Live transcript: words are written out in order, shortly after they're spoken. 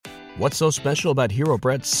What's so special about Hero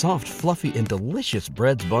Bread's soft, fluffy, and delicious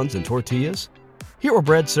breads, buns, and tortillas? Hero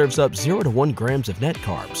Bread serves up 0 to 1 grams of net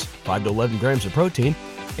carbs, 5 to 11 grams of protein,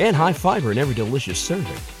 and high fiber in every delicious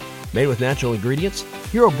serving. Made with natural ingredients,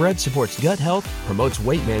 Hero Bread supports gut health, promotes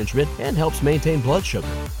weight management, and helps maintain blood sugar.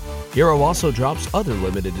 Hero also drops other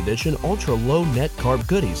limited edition ultra-low net carb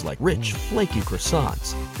goodies like rich, flaky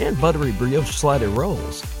croissants and buttery brioche slider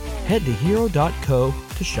rolls. Head to hero.co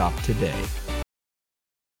to shop today.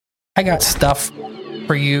 I got stuff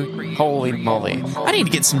for you. Holy moly. I need to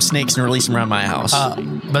get some snakes and release them around my house.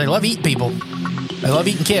 But they love eating people. They love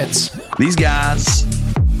eating kids. These guys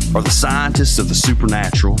are the scientists of the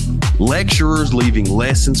supernatural, lecturers leaving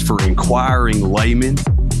lessons for inquiring laymen.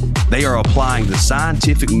 They are applying the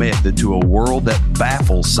scientific method to a world that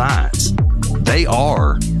baffles science. They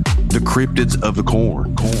are the cryptids of the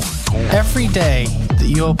corn. Every day that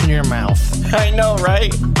you open your mouth, I know,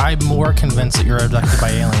 right? I'm more convinced that you're abducted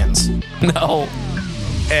by aliens. No.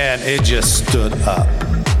 And it just stood up.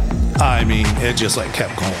 I mean, it just like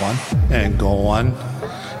kept going and going.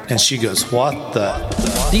 And she goes, what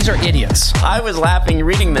the? These are idiots. I was laughing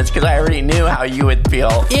reading this because I already knew how you would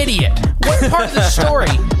feel. Idiot. What part of the story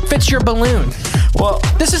fits your balloon? Well,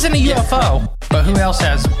 this isn't a UFO. But who else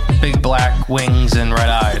has big black wings and red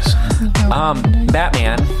eyes?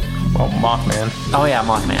 Batman. Well, Mothman. Oh, yeah,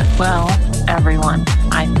 Mothman. Well, everyone,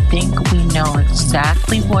 I think we know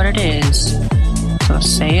exactly what it is. So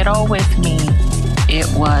say it all with me. It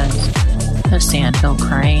was the sandhill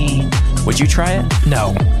crane. Would you try it?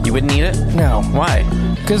 No. You wouldn't eat it? No. Why?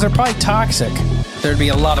 Because they're probably toxic. There'd be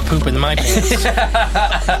a lot of poop in my pants.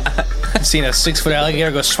 I've seen a 6-foot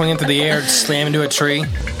alligator go swinging through the air and slam into a tree.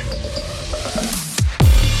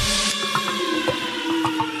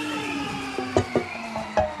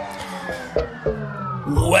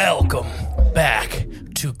 Welcome back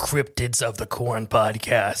to Cryptids of the Corn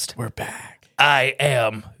podcast. We're back. I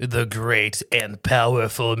am the great and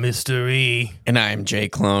powerful Mystery. And I'm J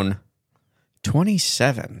Clone.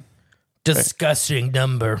 27. Disgusting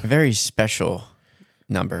number. A very special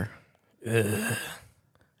number. It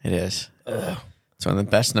is. It's one of the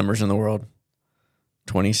best numbers in the world.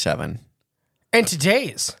 27. And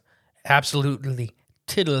today's absolutely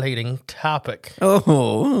titillating topic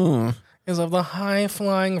is of the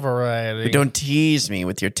high-flying variety. But don't tease me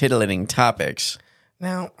with your titillating topics.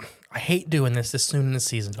 Now, I hate doing this soon in the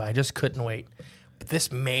season, but I just couldn't wait. But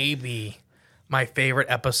this may be my favorite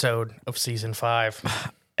episode of season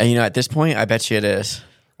 5. And you know, at this point, I bet you it is.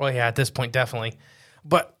 Well, yeah, at this point, definitely.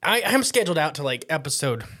 But I'm scheduled out to like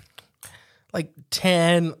episode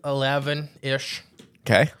 10, 11-ish.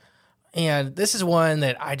 Okay. And this is one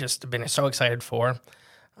that I just have been so excited for.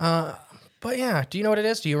 But yeah, do you know what it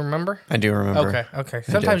is? Do you remember? I do remember. Okay.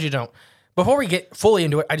 Sometimes you don't. Before we get fully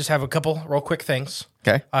into it, I just have a couple real quick things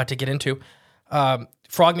to get into.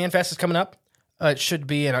 Frogman Fest is coming up. It should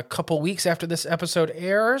be in a couple weeks after this episode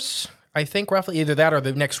airs. I think roughly either that or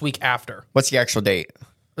the next week after. What's the actual date?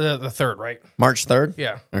 The 3rd, right? March 3rd?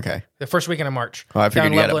 Yeah. Okay. The first weekend of March. Oh, I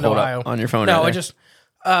figured you had it Loveland, pulled Ohio. up on your phone. No, right I just,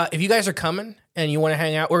 if you guys are coming and you want to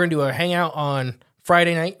hang out, we're going to do a hangout on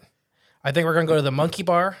Friday night. I think we're going to go to the Monkey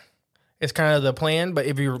Bar. It's kind of the plan, but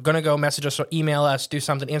if you're going to go, message us or email us, do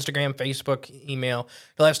something, Instagram, Facebook, email,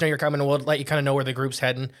 to let us know you're coming, and we'll let you kind of know where the group's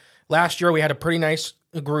heading. Last year, we had a pretty nice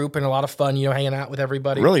group and a lot of fun, hanging out with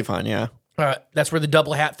everybody. Really fun, yeah. That's where the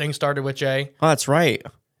double hat thing started with Jay. Oh, that's right.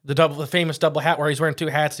 The famous double hat where he's wearing 2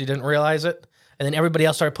 hats. He didn't realize it. And then everybody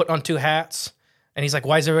else started putting on 2 hats. And he's like,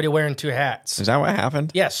 why is everybody wearing 2 hats? Is that what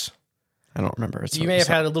happened? Yes. I don't remember. You may have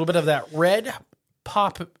had a little bit of that red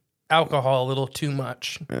pop alcohol a little too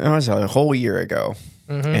much. It was a whole year ago.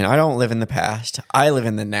 Mm-hmm. And I don't live in the past. I live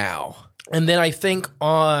in the now. And then I think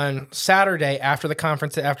on Saturday after the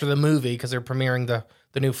conference, after the movie, because they're premiering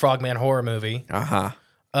the new Frogman horror movie,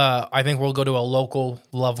 I think we'll go to a local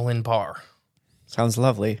Loveland bar. Sounds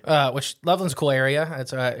lovely. Which Loveland's a cool area.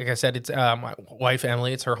 It's like I said, it's my wife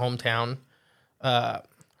Emily. It's her hometown. The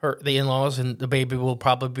in-laws and the baby will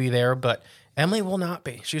probably be there, but Emily will not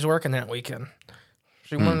be. She's working that weekend.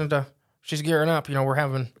 She wanted to. She's gearing up. We're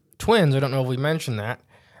having twins. I don't know if we mentioned that,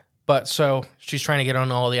 but so she's trying to get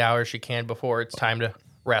on all the hours she can before it's time to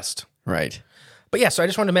rest. Right. But yeah, so I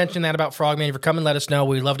just wanted to mention that about Frogman. If you're coming, let us know.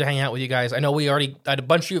 We'd love to hang out with you guys. I know we already had a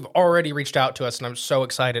bunch of you have already reached out to us, and I'm so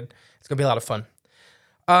excited. It's gonna be a lot of fun.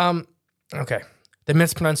 Okay. The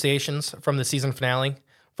mispronunciations from the season finale.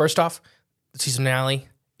 First off, the season finale,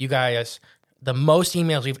 you guys, the most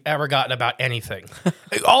emails we've ever gotten about anything.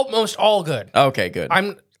 Almost all good. Okay, good.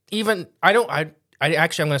 I'm going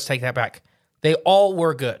to take that back. They all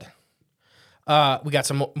were good. We got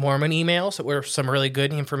some Mormon emails that were some really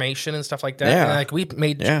good information and stuff like that. Yeah. And like we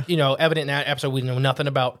made, evident in that episode, we know nothing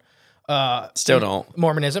about Still don't.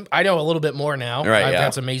 Mormonism. I know a little bit more now. Right, I've yeah.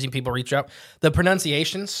 had some amazing people reach out. The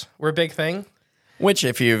pronunciations were a big thing. Which,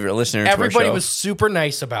 if you're a listener to our Everybody show, was super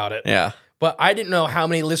nice about it. yeah. But I didn't know how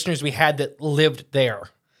many listeners we had that lived there.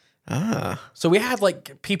 Ah, So we had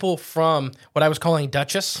like people from what I was calling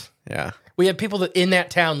Dutchess. yeah. We had people that in that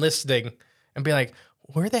town listening and be like,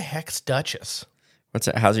 where the heck's Dutchess? What's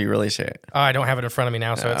that? How's he really say it? Oh, I don't have it in front of me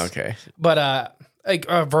now. So it's Okay. But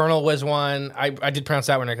Vernal was one. I did pronounce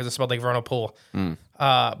that one because it spelled like Vernal Pool.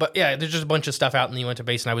 But yeah, there's just a bunch of stuff out in the Uinta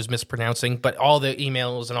Basin I was mispronouncing. But all the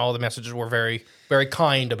emails and all the messages were very, very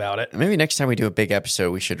kind about it. Maybe next time we do a big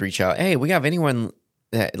episode, we should reach out. Hey, we have anyone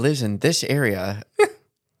that lives in this area?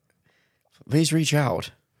 Please reach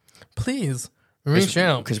out. Please reach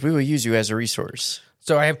out. Because we will use you as a resource.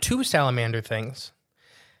 So I have 2 salamander things.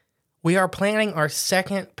 We are planning our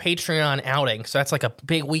second Patreon outing. So that's like a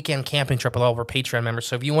big weekend camping trip with all of our Patreon members.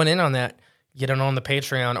 So if you want in on that, get in on the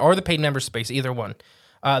Patreon or the paid member space, either one.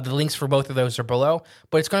 The links for both of those are below.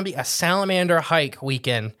 But it's going to be a salamander hike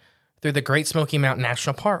weekend through the Great Smoky Mountain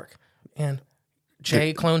National Park. And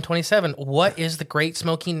Jay Clone 27, what is the Great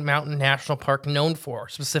Smoky Mountain National Park known for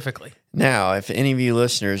specifically? Now, if any of you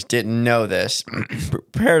listeners didn't know this,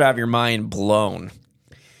 prepare to have your mind blown.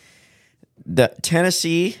 The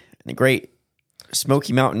Tennessee, the Great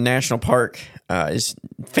Smoky Mountain National Park, is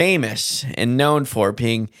famous and known for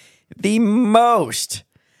being the most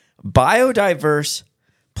biodiverse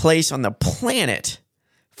place on the planet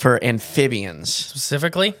for amphibians,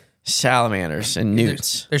 Specifically? salamanders, and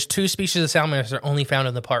newts. There's 2 species of salamanders that are only found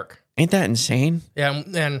in the park. Ain't that insane? Yeah,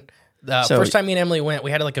 and the So- first time me and Emily went,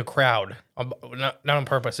 we had like a crowd, not on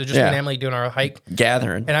purpose. It was just me Yeah. and Emily doing our hike.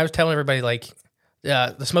 Gathering. And I was telling everybody, like,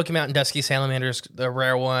 the Smoky Mountain Dusky Salamanders, the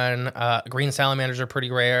rare one. Green salamanders are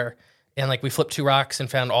pretty rare. And, like, we flipped 2 rocks and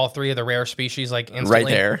found all 3 of the rare species, like, instantly. Right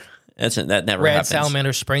there. That never Red happens.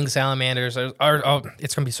 salamanders, spring salamanders. It's going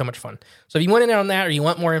to be so much fun. So if you want in on that or you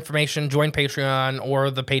want more information, join Patreon or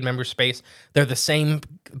the paid member space. They're the same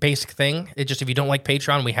basic thing. It's just if you don't like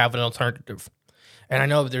Patreon, we have an alternative. And I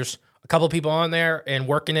know there's a couple of people on there and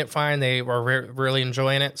working it fine. They were really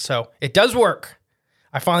enjoying it. So it does work.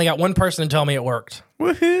 I finally got one person to tell me it worked.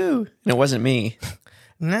 Woohoo. And it wasn't me.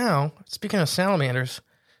 Now, speaking of salamanders,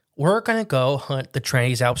 we're going to go hunt the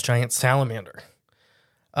Trans Alps giant salamander.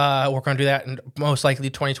 We're going to do that in most likely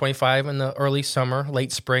 2025 in the early summer,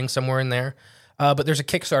 late spring, somewhere in there. But there's a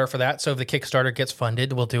Kickstarter for that. So if the Kickstarter gets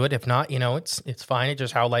funded, we'll do it. If not, it's fine. It's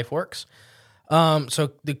just how life works.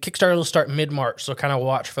 So the Kickstarter will start mid-March. So kind of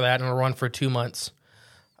watch for that and it'll run for 2 months.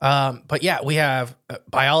 But yeah, we have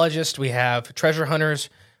biologists, we have treasure hunters,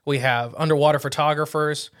 we have underwater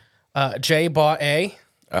photographers. Jay bought a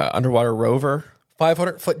Underwater rover.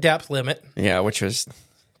 500-foot depth limit. Yeah, which was,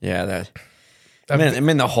 I'm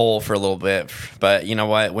in the hole for a little bit, but you know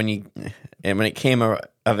what? When it came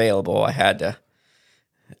available, I had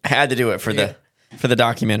to do it for the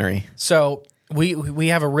documentary. So we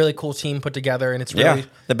have a really cool team put together, and it's really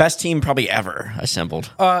the best team probably ever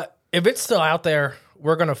assembled. if it's still out there,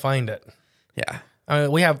 we're gonna find it. Yeah,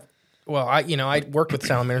 We have. Well, I worked with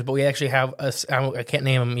salamanders, but we actually have I can't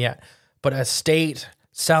name them yet, but a state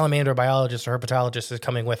salamander biologist or herpetologist is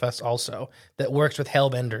coming with us also that works with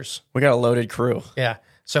hellbenders. we got a loaded crew. Yeah.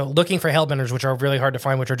 So looking for hellbenders, which are really hard to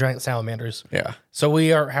find, which are giant salamanders. Yeah, So we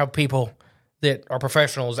have people that are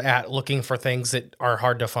professionals at looking for things that are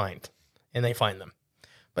hard to find, and they find them.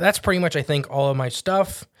 But that's pretty much, I think, all of my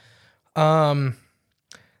stuff. There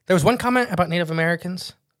was one comment about Native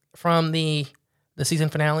Americans from the season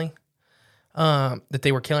finale, that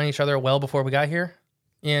they were killing each other well before we got here.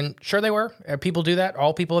 And sure they were. People do that.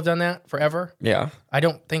 All people have done that forever. yeah. I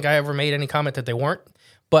don't think I ever made any comment that they weren't.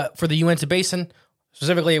 But for the Uinta Basin,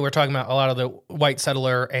 specifically, we're talking about a lot of the white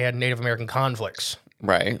settler and Native American conflicts.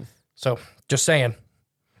 Right. So just saying,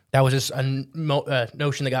 that was just a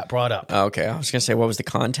notion that got brought up. Okay, I was gonna say what was the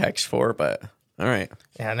context for, but all right.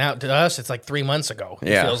 Yeah, now to us, it's like 3 months ago. It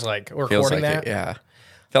Yeah. feels like we're Feels recording like that.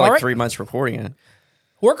 Felt All like right. 3 months recording it.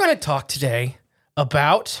 We're going to talk today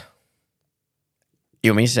about,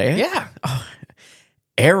 You want me to say it? yeah,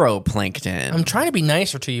 Aeroplankton. I'm trying to be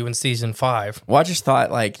nicer to you in season 5. Well, I just thought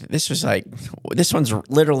this one's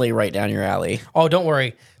literally right down your alley Oh, don't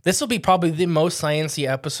worry. This will be probably the most sciencey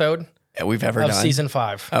episode that we've ever of done. season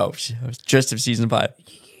 5. Oh, just of season 5.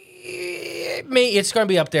 It's going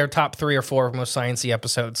to be up there, top 3 or 4 most sciencey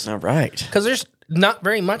episodes. All right. Because there's not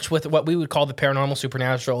very much with what we would call the paranormal,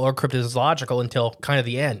 supernatural, or cryptozoological until kind of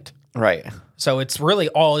the end. Right. So it's really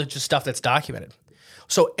all just stuff that's documented.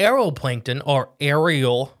 So aeroplankton, or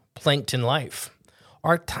aerial aeroplankton life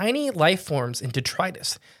are tiny life forms in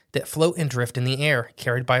detritus that float and drift in the air,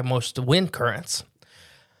 carried by most of the wind currents.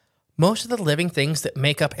 Most of the living things that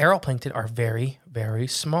make up aeroplankton are very, very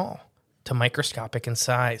small to microscopic in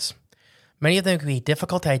size. Many of them can be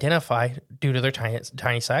difficult to identify due to their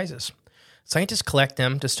tiny sizes. Scientists collect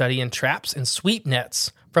them to study in traps and sweep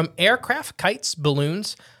nets from aircraft, kites,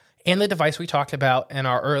 balloons, and the device we talked about in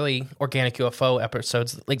our early organic UFO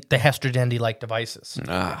episodes, like the Hesterdendi-like devices.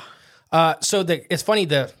 It's funny,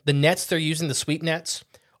 the nets they're using, the sweep nets,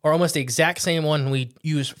 are almost the exact same one we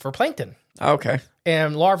use for plankton. Okay.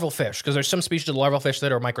 And larval fish, because there's some species of larval fish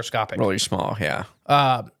that are microscopic. Really small, yeah.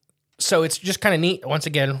 So it's just kind of neat. Once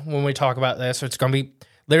again, when we talk about this, it's going to be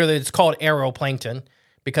literally, it's called aeroplankton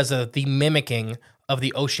because of the mimicking of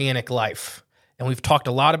the oceanic life. And we've talked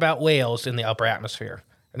a lot about whales in the upper atmosphere.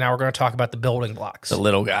 And now we're going to talk about the building blocks. The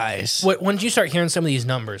little guys. Once you start hearing some of these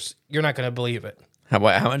numbers, you're not going to believe it. How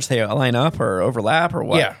much they line up or overlap or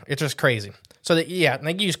what? Yeah, it's just crazy. So, they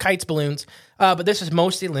use kites, balloons, but this is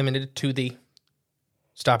mostly limited to the...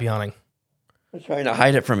 Stop yawning. I'm trying to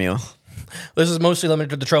hide it from you. This is mostly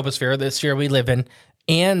limited to the troposphere, the sphere we live in,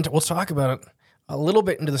 and we'll talk about it a little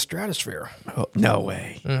bit into the stratosphere. Oh, no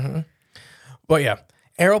way. Mm-hmm. But yeah,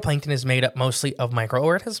 aeroplankton is made up mostly of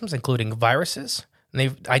microorganisms, including viruses. And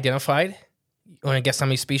they've identified, you want to guess how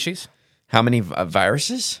many species? How many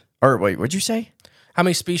viruses? Or wait, what'd you say? How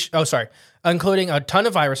many species? Oh, sorry. Including a ton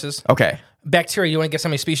of viruses. Okay. Bacteria, you want to guess how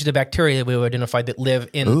many species of bacteria that we've identified that live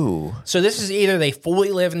in... Ooh. So this is either they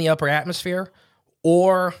fully live in the upper atmosphere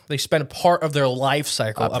or they spend a part of their life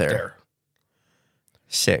cycle up there.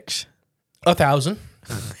 6. 1,000.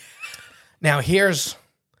 Now here's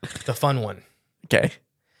the fun one. Okay.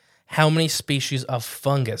 How many species of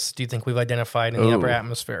fungus do you think we've identified in the upper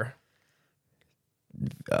atmosphere?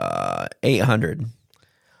 800.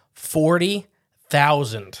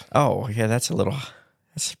 40,000. Oh, yeah, that's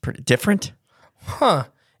pretty different. Huh.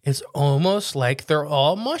 It's almost like they're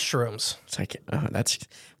all mushrooms. It's like, that's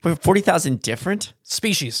 40,000 different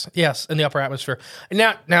Species, yes, in the upper atmosphere. And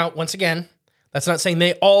now, once again, that's not saying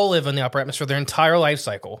they all live in the upper atmosphere, their entire life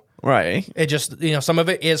cycle. Right. It just, some of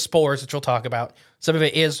it is spores, which we'll talk about. Some of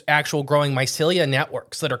it is actual growing mycelia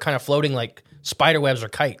networks that are kind of floating like spider webs or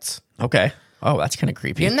kites. Okay. Oh, that's kind of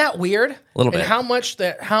creepy. Mm-hmm. Isn't that weird? A little bit.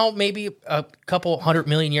 And how maybe a couple 100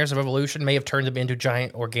 million years of evolution may have turned them into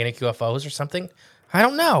giant organic UFOs or something? I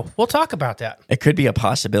don't know. We'll talk about that. It could be a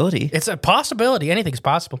possibility. It's a possibility. Anything's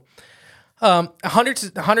possible. Hundreds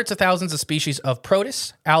of thousands of species of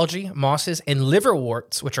protists, algae, mosses, and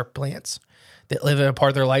liverworts, which are plants that live in a part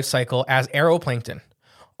of their life cycle as aeroplankton.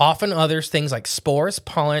 Often others, things like spores,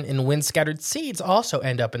 pollen, and wind-scattered seeds also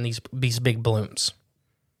end up in these big blooms.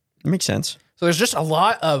 Makes sense. So there's just a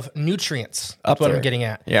lot of nutrients. Up That's what there. I'm getting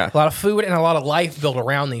at. Yeah. A lot of food and a lot of life built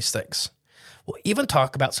around these things. We'll even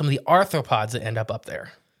talk about some of the arthropods that end up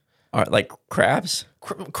there. Like crabs?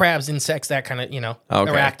 Crabs, insects, that kind of,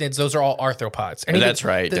 Okay. arachnids, those are all arthropods. And That's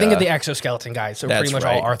right. Think of the exoskeleton guys. So That's pretty much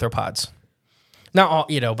right. all arthropods. Not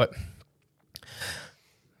all, but...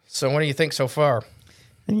 So what do you think so far?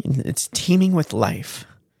 It's teeming with life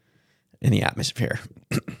in the atmosphere.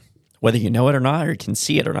 Whether you know it or not, or you can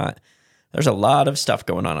see it or not, there's a lot of stuff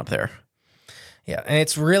going on up there. Yeah, and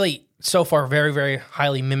it's really, so far, very, very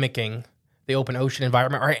highly mimicking the open ocean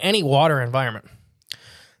environment or any water environment.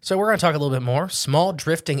 So we're going to talk a little bit more. Small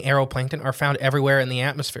drifting aeroplankton are found everywhere in the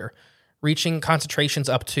atmosphere, reaching concentrations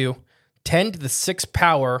up to 10 to the 6th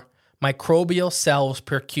power microbial cells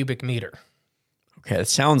per cubic meter. Okay, that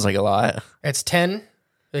sounds like a lot. It's 10,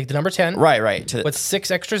 like the number 10. Right. With 6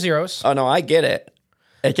 extra zeros. Oh, no, I get it.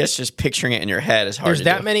 I guess just picturing it in your head is hard There's to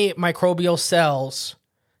that do. many microbial cells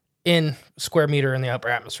in square meter in the upper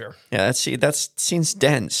atmosphere. Yeah, that seems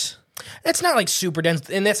dense. It's not like super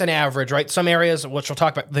dense, and that's an average, right? Some areas, which we'll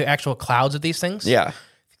talk about, the actual clouds of these things. Yeah.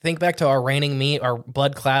 Think back to our raining meat, our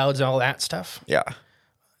blood clouds, and all that stuff. Yeah.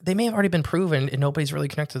 They may have already been proven, and nobody's really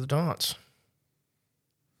connected the dots.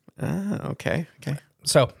 Okay.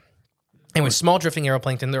 So, anyway, small drifting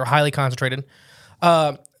aeroplankton, they're highly concentrated.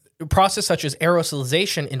 Process such as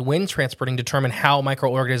aerosolization and wind transporting determine how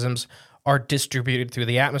microorganisms are distributed through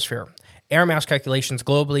the atmosphere. Air mass calculations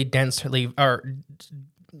globally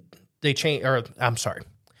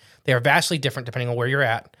they are vastly different depending on where you're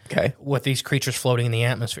at. Okay. With these creatures floating in the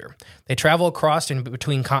atmosphere. They travel across and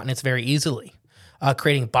between continents very easily,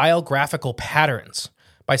 creating biographical patterns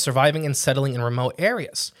by surviving and settling in remote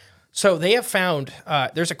areas. So they have found,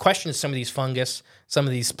 there's a question of some of these fungus, some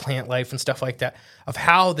of these plant life and stuff like that, of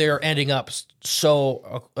how they're ending up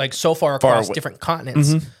so far across different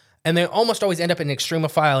continents. Mm-hmm. And they almost always end up in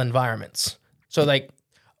extremophile environments. So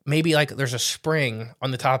maybe like there's a spring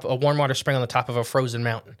on the top, a warm water spring on the top of a frozen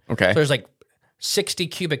mountain. Okay. So there's like 60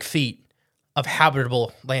 cubic feet of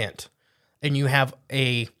habitable land. And you have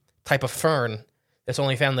a type of fern that's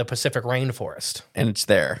only found in the Pacific rainforest. And it's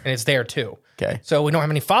there. And it's there too. Okay. So we don't have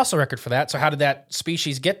any fossil record for that. So how did that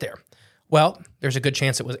species get there? Well, there's a good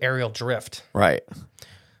chance it was aerial drift. Right.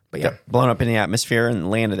 But yeah. Blown up in the atmosphere and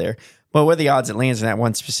landed there. Well, what are the odds it lands in that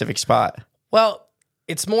one specific spot? Well,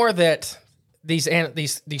 it's more that these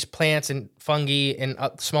plants and fungi and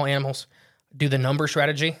small animals do the number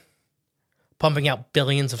strategy, pumping out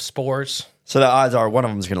billions of spores. So the odds are one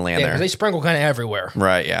of them is going to land Yeah, there. 'cause they sprinkle kind of everywhere.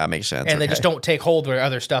 Right, yeah, that makes sense. And they just don't take hold where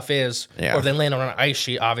other stuff is. Yeah. Or if they land on an ice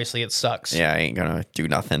sheet, obviously it sucks. Yeah, I ain't going to do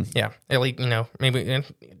nothing. Yeah. At least, maybe in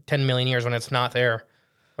 10 million years when it's not there,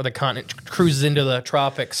 or the continent cruises into the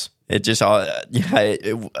tropics. It just all,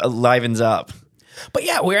 it livens up. But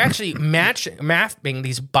yeah, we're actually mapping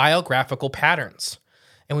these biographical patterns.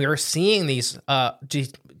 And we are seeing these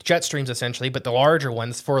jet streams essentially, but the larger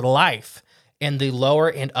ones for life in the lower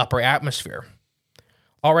and upper atmosphere.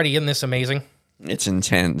 Already in this amazing. It's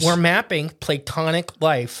intense. We're mapping platonic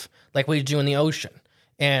life like we do in the ocean.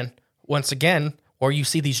 And once again, where you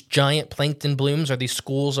see these giant plankton blooms or these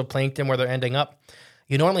schools of plankton where they're ending up,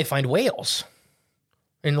 you normally find whales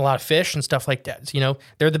and a lot of fish and stuff like that.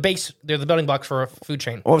 They're the base, they're the building blocks for a food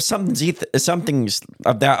chain. Well, if something's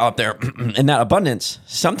of that out there in that abundance,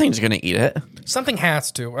 something's going to eat it. Something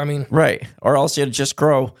has to. I mean, Right. Or else it'll just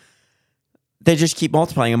grow. They just keep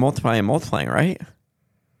multiplying and multiplying and multiplying, right?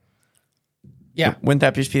 yeah. Wouldn't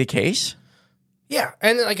that just be the case? Yeah.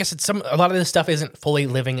 And like I said, a lot of this stuff isn't fully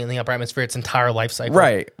living in the upper atmosphere its entire life cycle.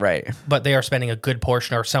 Right. But they are spending a good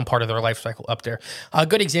portion or some part of their life cycle up there. A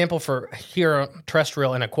good example for here,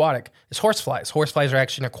 terrestrial and aquatic, is horseflies. Horseflies are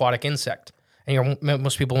actually an aquatic insect. And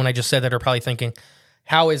most people, when I just said that, are probably thinking,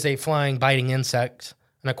 how is a flying, biting insect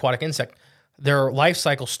an aquatic insect? Their life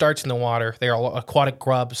cycle starts in the water. They are aquatic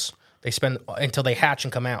grubs. They spend until they hatch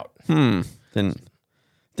and come out.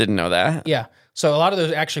 Didn't know that. Yeah. So a lot of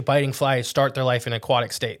those actually biting flies start their life in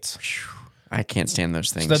aquatic states. I can't stand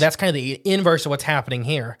those things. So that's kind of the inverse of what's happening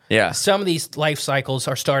here. Yeah. Some of these life cycles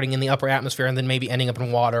are starting in the upper atmosphere and then maybe ending up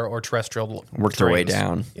in water or terrestrial. Work their way terrains.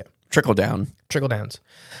 down. Yeah. Trickle down. Trickle downs.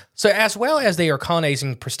 So as well as they are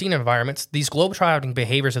colonizing pristine environments, these globe-trotting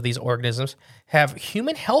behaviors of these organisms have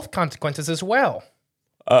human health consequences as well.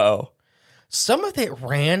 Uh-oh. Some of the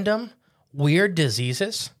random, weird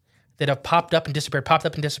diseases that have popped up and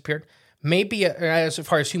disappeared, maybe as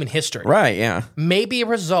far as human history, Right, yeah. may be a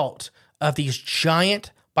result of these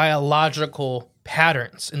giant biological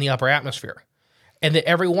patterns in the upper atmosphere. And that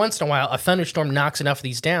every once in a while, a thunderstorm knocks enough of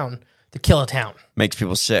these down to kill a town. Makes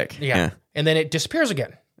people sick. Yeah. And then it disappears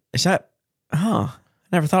again. Is that... Oh, I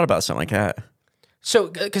never thought about something like that. So,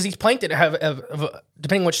 because these plankton have,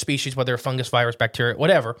 depending on which species, whether fungus, virus, bacteria,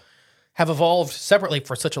 whatever, have evolved separately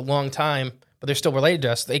for such a long time, but they're still related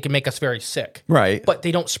to us, they can make us very sick. Right. But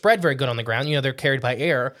they don't spread very good on the ground. They're carried by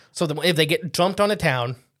air. So if they get dumped on a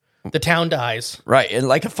town, the town dies. Right, and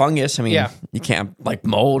like a fungus, I mean, Yeah. you can't, like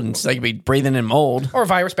mold, and it's like be breathing in mold. Or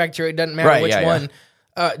virus, bacteria, it doesn't matter Right, which yeah, one.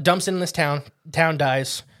 Dumps in this town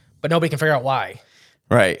dies, but nobody can figure out why.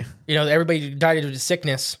 Right. Everybody died due to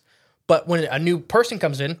sickness, but when a new person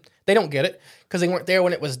comes in, they don't get it because they weren't there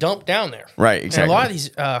when it was dumped down there. Right, exactly. And a lot of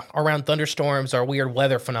these around thunderstorms are weird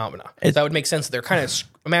weather phenomena. That would make sense. They're kind of,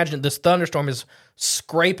 imagine this thunderstorm is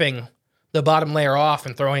scraping the bottom layer off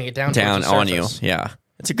and throwing it down towards the on you. surface. Yeah.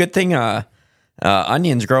 It's a good thing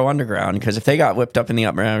onions grow underground, because if they got whipped up in the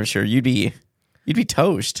upper atmosphere, you'd be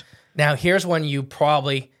toast. Now, here's one you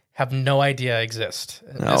probably have no idea exists.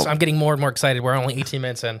 No. I'm getting more and more excited. We're only 18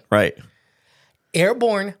 minutes in. Right.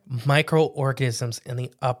 Airborne microorganisms in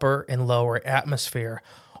the upper and lower atmosphere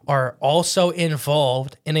are also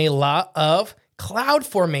involved in a lot of cloud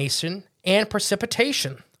formation and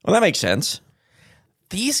precipitation. Well, that makes sense.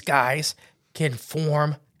 These guys can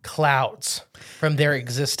form clouds from their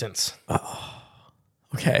existence.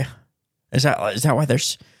 Okay. Is that why they're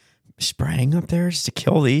spraying up there, is to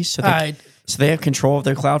kill these? So they have control of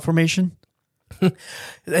their cloud formation?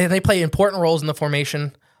 They play important roles in the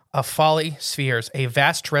formation of folly spheres, a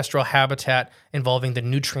vast terrestrial habitat involving the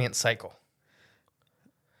nutrient cycle.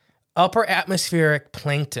 Upper atmospheric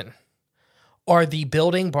plankton are the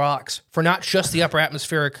building blocks for not just the upper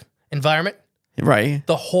atmospheric environment, Right.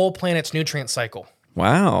 the whole planet's nutrient cycle.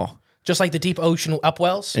 Wow. Just like the deep ocean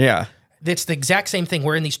upwells, Yeah. it's the exact same thing.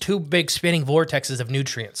 We're in these two big spinning vortexes of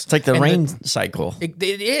nutrients. It's like the And rain cycle. It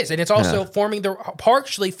is, and it's also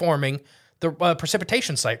partially forming the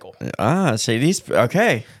precipitation cycle. See these.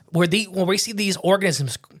 Okay. When we see these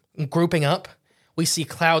organisms grouping up, we see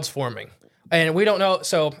clouds forming. And we don't know.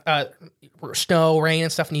 So snow, rain,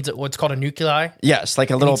 and stuff needs what's called a nuclei. Yes,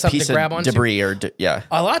 like a little something piece to grab of onto. debris yeah.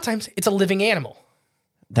 A lot of times, it's a living animal.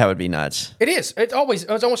 That would be nuts. It is. It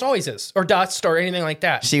almost always is. Or dust or anything like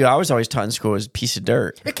that. See, I was always taught in school was a piece of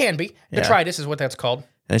dirt. It can be. Yeah. Detritus is what that's called.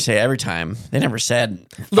 They say every time. They never said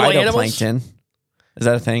Little animals? phytoplankton. Is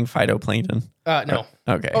that a thing? Phytoplankton? No.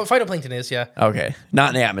 Okay. Oh, phytoplankton is, yeah. Okay.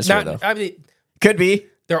 Not in the atmosphere, though. I mean, Could be.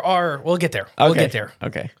 there are. We'll get there. We'll get there.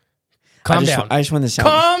 Okay. Calm down. I just want this out.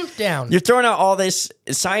 Calm down. You're throwing out all this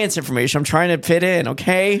science information. I'm trying to fit in,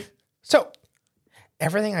 okay? So,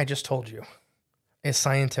 everything I just told you is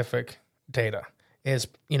scientific data. Is,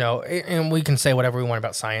 and we can say whatever we want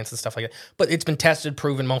about science and stuff like that, but it's been tested,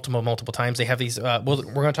 proven multiple times. They have these, we're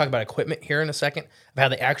going to talk about equipment here in a second, about how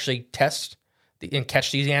they actually test and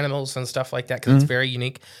catch these animals and stuff like that, because it's very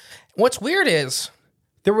unique. What's weird is,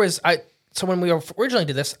 so when we originally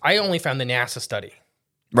did this, I only found the NASA study.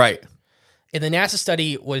 Right. And the NASA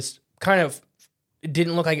study was it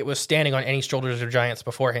didn't look like it was standing on any shoulders of giants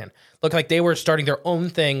beforehand. Looked like they were starting their own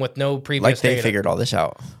thing with no previous Like they data. figured all this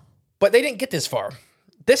out. But they didn't get this far.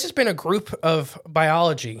 This has been a group of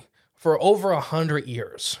biology for over 100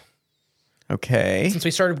 years. Okay. Since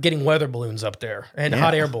we started getting weather balloons up there and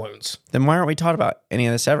hot air balloons. Then why aren't we taught about any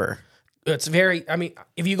of this ever? It's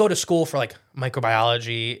if you go to school for like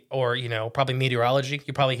microbiology or, probably meteorology,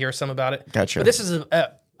 you probably hear some about it. Gotcha. But this is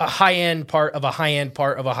a high-end part of a high-end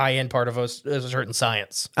part of a high-end part of a certain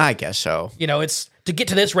science. I guess so. It's to get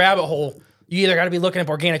to this rabbit hole, you either got to be looking up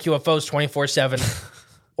organic UFOs 24/7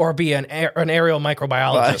 or be an aerial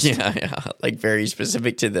microbiologist. Yeah. Like very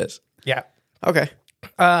specific to this. Yeah. Okay.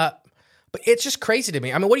 But it's just crazy to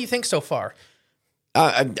me. I mean, what do you think so far?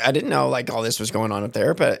 I didn't know like all this was going on up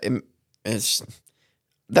there, but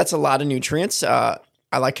that's a lot of nutrients. I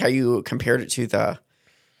like how you compared it to the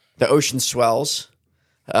ocean swells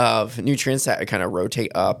of nutrients that kind of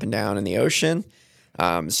rotate up and down in the ocean.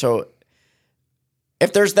 So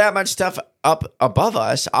if there's that much stuff up above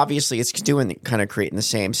us, obviously it's creating the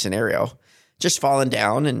same scenario, just falling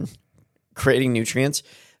down and creating nutrients.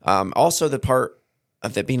 Also the part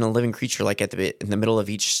of it being a living creature, like in the middle of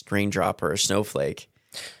each raindrop or a snowflake.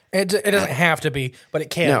 It doesn't have to be, but it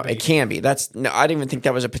can be. No, it can be. I didn't even think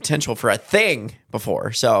that was a potential for a thing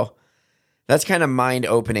before. So that's kind of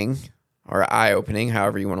mind-opening or eye-opening,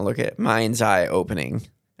 however you want to look at it. Mind's eye-opening.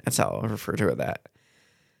 That's how I'll refer to that.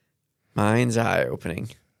 Mind's eye-opening.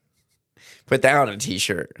 Put that on a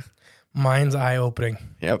t-shirt. Mind's eye-opening.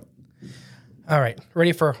 Yep. All right.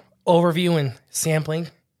 Ready for overview and sampling?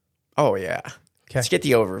 Oh, yeah. Okay. Let's get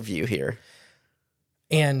the overview here.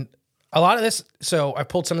 And a lot of this, so I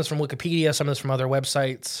pulled some of this from Wikipedia, some of this from other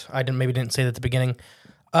websites. I didn't say that at the beginning.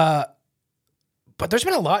 But there's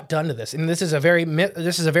been a lot done to this. And this is a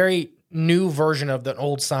very new version of the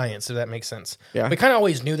old science, if that makes sense. Yeah. We kind of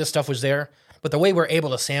always knew this stuff was there, but the way we're able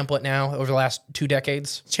to sample it now over the last 2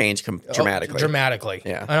 decades. Changed dramatically. Dramatically.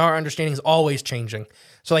 Yeah. And our understanding is always changing.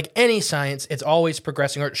 So like any science, it's always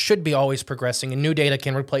progressing, or it should be always progressing, and new data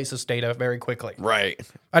can replace this data very quickly. Right.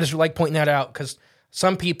 I just like pointing that out because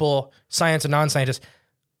some people, science and non-scientists,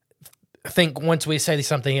 think once we say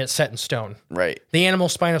something, it's set in stone. Right. The animal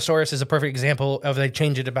Spinosaurus is a perfect example of they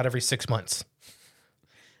change it about every 6 months.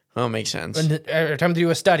 Oh, makes sense. And every time they do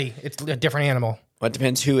a study, it's a different animal. Well, it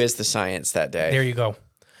depends who is the science that day. There you go.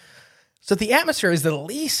 So the atmosphere is the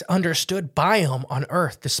least understood biome on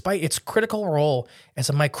Earth, despite its critical role as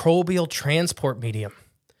a microbial transport medium.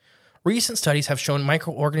 Recent studies have shown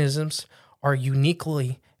microorganisms are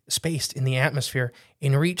uniquely spaced in the atmosphere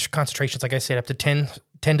and reach concentrations, like I said, up to 10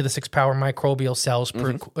 to the 6th power microbial cells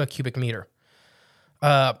per cubic meter.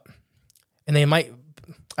 And they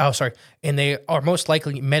are most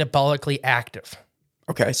likely metabolically active.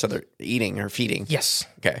 Okay, so they're eating or feeding. Yes.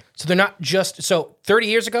 Okay. So they're not just, 30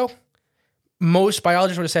 years ago, most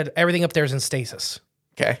biologists would have said everything up there is in stasis.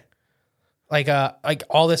 Okay. Like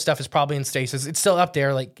all this stuff is probably in stasis. It's still up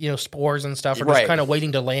there, spores and stuff are just kind of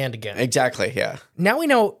waiting to land again. Exactly, yeah. Now we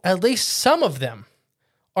know at least some of them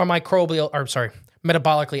are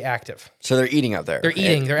metabolically active. So they're eating out there. They're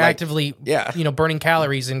eating. They're actively, burning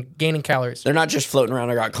calories and gaining calories. They're not just floating around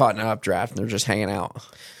or got caught in an updraft and they're just hanging out.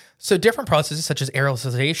 So different processes such as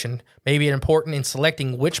aerosolization may be important in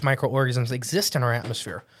selecting which microorganisms exist in our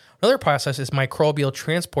atmosphere. Another process is microbial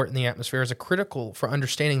transport in the atmosphere is critical for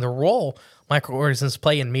understanding the role microorganisms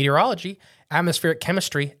play in meteorology, atmospheric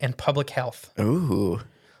chemistry, and public health. Ooh.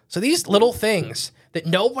 So these little things that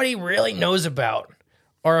nobody really knows about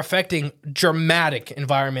are affecting dramatic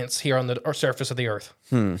environments here on the surface of the Earth.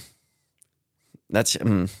 That's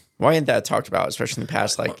why ain't that talked about, especially in the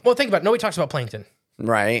past? Well, think about it. Nobody talks about plankton.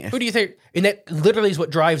 Right. Who do you think? And that literally is what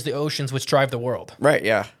drives the oceans, which drive the world. Right,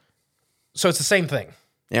 yeah. So it's the same thing.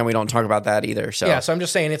 And we don't talk about that either. So Yeah, so I'm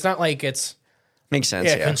just saying it's not like it's makes sense.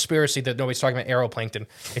 Yeah. conspiracy that nobody's talking about aeroplankton.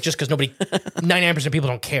 It's just because 99% of people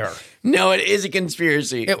don't care. No, it is a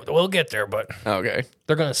conspiracy. We'll get there, but Okay.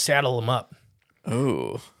 they're going to saddle them up.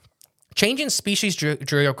 Ooh. Change in species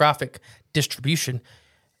geographic distribution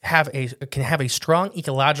can have a strong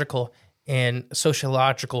ecological and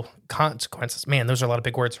sociological consequences. Man, those are a lot of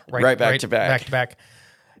big words. Right back to back. Back to back.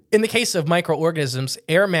 In the case of microorganisms,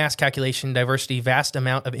 air mass calculation, diversity, vast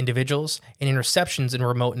amount of individuals, and interceptions in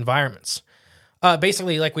remote environments.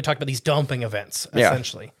 Basically, like we talked about these dumping events,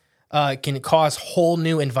 essentially, can cause whole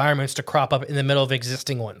new environments to crop up in the middle of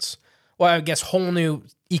existing ones. Well, I guess whole new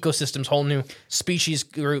ecosystems, whole new species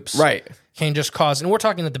groups can just cause, and we're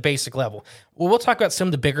talking at the basic level. Well, we'll talk about some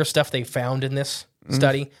of the bigger stuff they found in this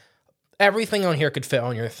study. Everything on here could fit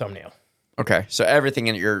on your thumbnail. Okay. So everything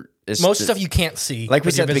in your... Most stuff you can't see. Like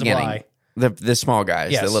we said at the beginning. Eye. The small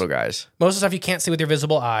guys, Yes. the little guys. Most of the stuff you can't see with your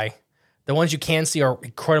visible eye. The ones you can see are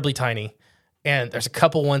incredibly tiny. And there's a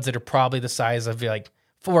couple ones that are probably the size of like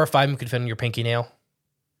 4 or 5 you could fit in your pinky nail.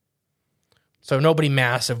 So nobody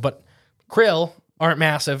massive, but krill aren't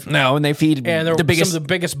massive. No, and they feed And they're the biggest... some of the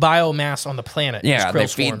biggest biomass on the planet. Yeah, they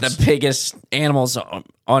feed the biggest animals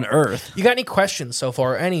on Earth. You got any questions so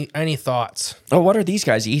far? Any thoughts? Oh, what are these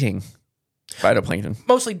guys eating? Phytoplankton.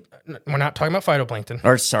 Mostly, we're not talking about phytoplankton.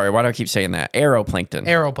 Or sorry, why do I keep saying that? Aeroplankton.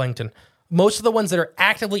 Aeroplankton. Most of the ones that are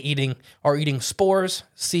actively eating are eating spores,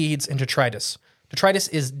 seeds, and detritus. Detritus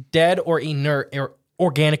is dead or inert or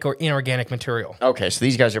organic or inorganic material. Okay, so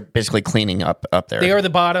these guys are basically cleaning up there. They are the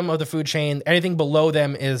bottom of the food chain. Anything below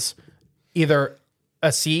them is either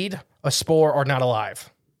a seed, a spore, or not alive.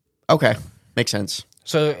 Okay, makes sense.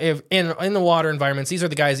 So if in the water environments, these are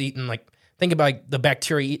the guys eating, like, think about like the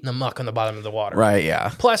bacteria eating the muck on the bottom of the water. Right,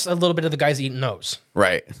 yeah. Plus a little bit of the guys eating those.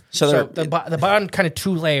 Right. So the bottom kind of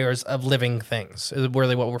 2 layers of living things is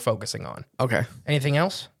really what we're focusing on. Okay. Anything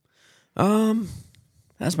else?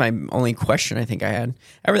 That's my only question I think I had.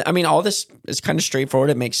 I mean, all this is kind of straightforward.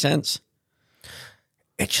 It makes sense.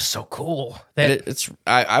 It's just so cool that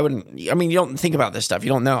I wouldn't. I mean, you don't think about this stuff. You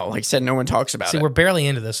don't know. Like I said, no one talks about it. we're barely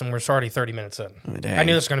into this, and we're already 30 minutes in. Oh, dang. I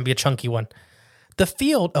knew this was going to be a chunky one. The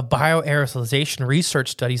field of bioaerosolization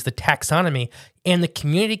research studies the taxonomy and the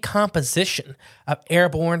community composition of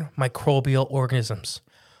airborne microbial organisms,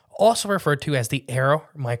 also referred to as the air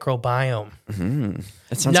microbiome.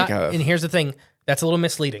 It sounds like a... And here's the thing, that's a little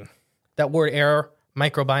misleading. That word air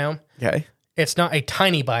microbiome, Okay. it's not a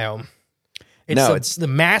tiny biome. It's the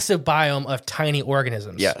massive biome of tiny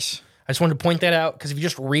organisms. Yes. I just wanted to point that out because if you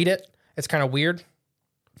just read it, it's kind of weird.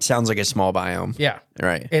 Sounds like a small biome. Yeah.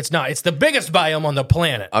 Right. It's not. It's the biggest biome on the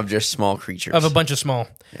planet. Of just small creatures. Of a bunch of small.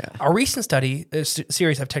 Yeah. A recent study, a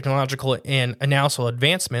series of technological and analytical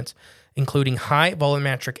advancements, including high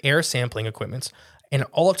volumetric air sampling equipments and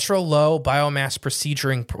ultra-low biomass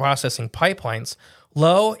processing pipelines,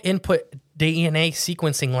 low input DNA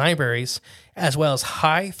sequencing libraries, as well as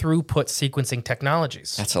high throughput sequencing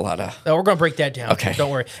technologies. That's a lot of... Now, we're going to break that down. Okay. Don't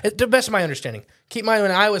worry. To the best of my understanding. Keep in mind,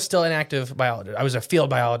 when I was still an active biologist, I was a field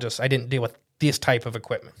biologist. I didn't deal with this type of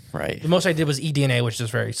equipment. Right. The most I did was eDNA, which is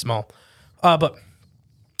very small. But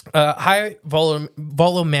high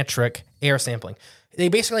volumetric air sampling. They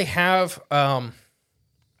basically have...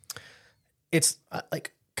 it's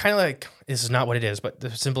like kind of like... This is not what it is, but the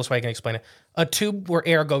simplest way I can explain it. A tube where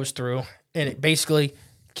air goes through, and it basically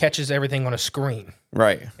catches everything on a screen.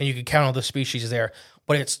 Right. And you can count all the species there.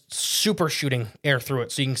 But it's super shooting air through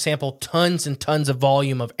it. So you can sample tons and tons of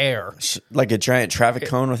volume of air. Like a giant traffic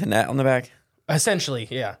cone with a net on the back? Essentially,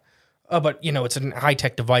 yeah. But, it's a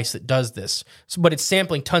high-tech device that does this. But it's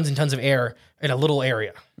sampling tons and tons of air in a little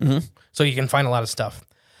area. Mm-hmm. So you can find a lot of stuff.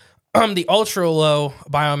 The ultra-low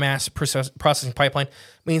biomass processing pipeline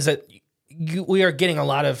means that we are getting a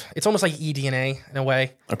lot of... It's almost like eDNA in a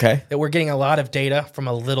way. Okay. That we're getting a lot of data from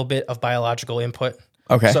a little bit of biological input.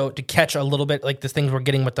 Okay. So to catch a little bit, like the things we're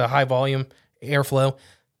getting with the high volume airflow,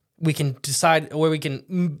 we can decide where we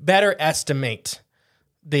can better estimate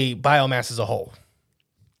the biomass as a whole.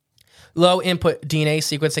 Low input DNA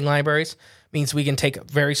sequencing libraries means we can take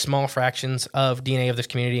very small fractions of DNA of this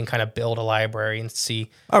community and kind of build a library and see.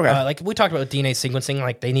 Okay. Like we talked about DNA sequencing,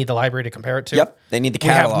 like they need the library to compare it to. Yep. They need the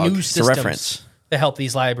catalog we have new to systems reference. To help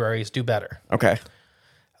these libraries do better. Okay.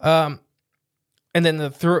 And then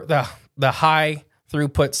the high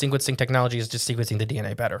throughput sequencing technology is just sequencing the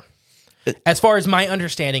DNA better. As far as my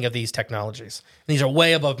understanding of these technologies, these are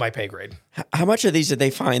way above my pay grade. How much of these did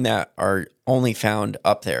they find that are only found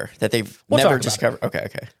up there that they've We'll never talk about discovered?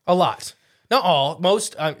 Okay. A lot. Not all.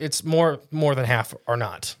 Most. It's more than half are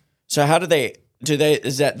not. So how do they?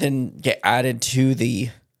 Is that then get added to the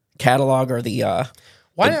catalog or the?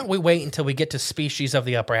 Why don't we wait until we get to species of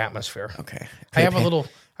the upper atmosphere? Okay. I have a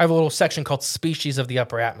little section called species of the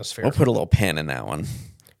upper atmosphere. We'll put a little pin in that one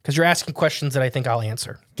because you're asking questions that I think I'll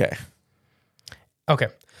answer. Okay.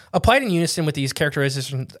 Applied in unison with these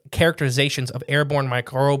characterizations of airborne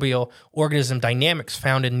microbial organism dynamics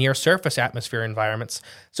found in near-surface atmosphere environments.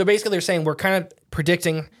 So basically, they're saying we're kind of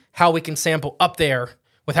predicting how we can sample up there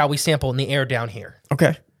with how we sample in the air down here.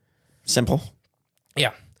 Okay. Simple.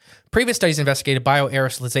 Yeah. Previous studies investigated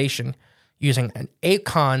bioaerosolization using an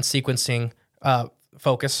ACON sequencing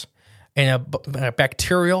focus and a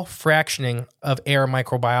bacterial fractioning of air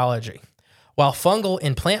microbiology, while fungal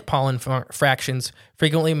and plant pollen fractions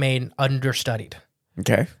frequently made understudied.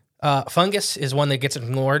 Okay. Fungus is one that gets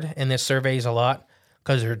ignored in this surveys a lot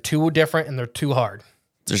because they're too different and they're too hard.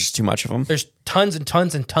 There's just too much of them. There's tons and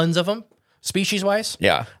tons and tons of them, species-wise.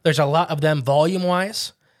 Yeah. There's a lot of them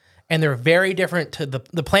volume-wise, and they're very different to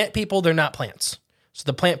the plant people. They're not plants. So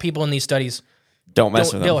the plant people in these studies don't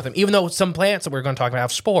deal with them. Even though some plants that we're going to talk about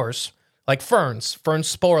have spores, like ferns. Ferns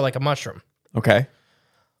spore like a mushroom. Okay.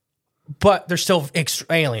 But they're still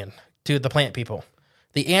alien to the plant people.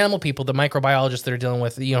 The animal people, the microbiologists that are dealing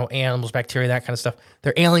with, animals, bacteria, that kind of stuff,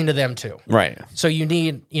 they're alien to them too. Right. So you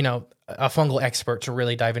need, a fungal expert to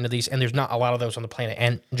really dive into these, and there's not a lot of those on the planet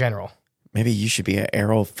in general. Maybe you should be an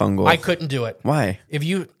aerofungal. I couldn't do it. Why?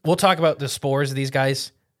 We'll talk about the spores of these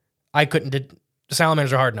guys. I couldn't do.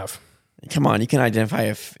 Salamanders are hard enough. Come on, you can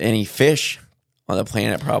identify any fish on the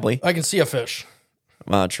planet, probably. I can see a fish.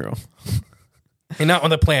 Well, true. And not on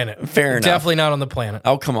the planet. Fair enough. Definitely not on the planet.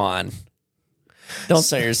 Oh, come on. Don't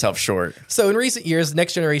sell yourself short. So in recent years,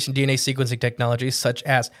 next generation DNA sequencing technologies such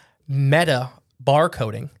as meta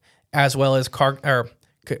barcoding, as well as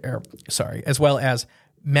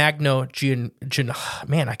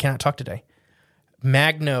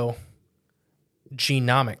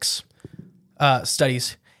magnogenomics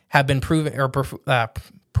studies have been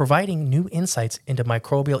providing new insights into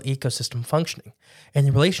microbial ecosystem functioning and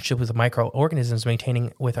the relationship with the microorganisms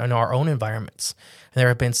maintaining within our own environments. And there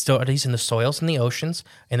have been studies in the soils and the oceans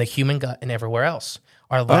and the human gut and everywhere else.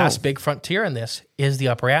 Our last big frontier in this is the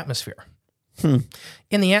upper atmosphere. In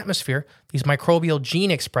the atmosphere, these microbial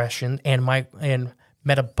gene expression and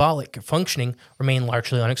metabolic functioning remain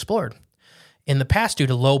largely unexplored in the past due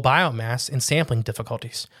to low biomass and sampling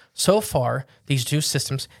difficulties. So far, these two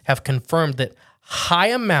systems have confirmed that high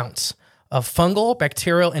amounts of fungal,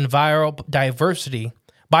 bacterial, and viral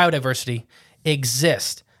biodiversity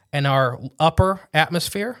exist in our upper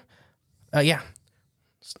atmosphere. It's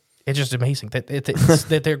just amazing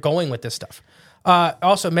that they're going with this stuff.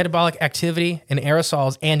 Also, metabolic activity in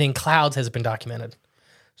aerosols and in clouds has been documented.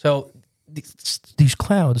 So these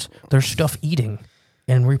clouds, there's stuff eating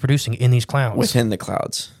and reproducing in these clouds. Within the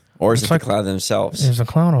clouds. Or is it like the cloud themselves? Is the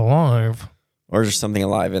cloud alive? Or is there something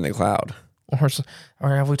alive in the cloud? Or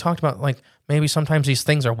have we talked about, maybe sometimes these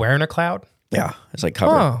things are wearing a cloud? Yeah, it's like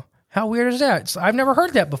covered. Oh, how weird is that? I've never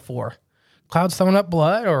heard that before. Clouds throwing up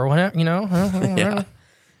blood or whatever, Yeah.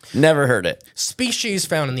 Never heard it. Species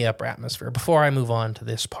found in the upper atmosphere. Before I move on to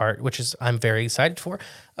this part, which is I'm very excited for,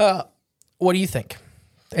 what do you think?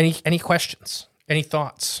 Any questions? Any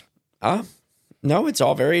thoughts? No, it's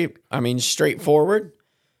all very, straightforward.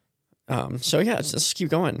 Let's keep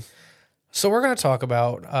going. So we're going to talk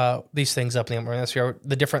about these things up in the upper atmosphere,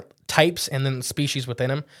 the different types and then the species within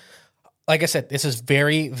them. Like I said, this is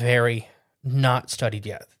very, very not studied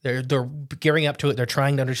yet. They're gearing up to it. They're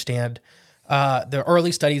trying to understand. The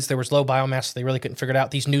early studies, there was low biomass, so they really couldn't figure it out.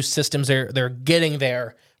 These new systems, they're getting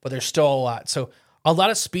there, but there's still a lot. So a lot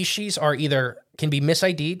of species can be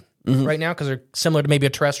mis-ID'd right now because they're similar to maybe a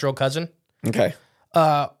terrestrial cousin. Okay.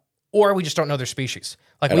 Or we just don't know their species.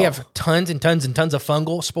 We have tons and tons and tons of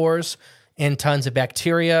fungal spores and tons of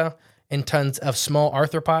bacteria and tons of small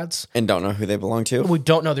arthropods. And don't know who they belong to? We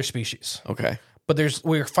don't know their species. Okay. But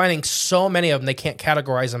we're finding so many of them, they can't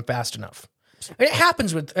categorize them fast enough. And it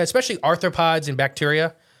happens with, especially arthropods and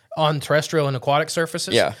bacteria on terrestrial and aquatic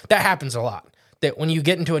surfaces. Yeah. That happens a lot. That when you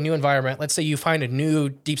get into a new environment, let's say you find a new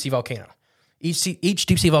deep sea volcano. Each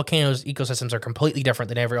deep sea volcano's ecosystems are completely different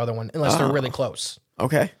than every other one, unless they're really close.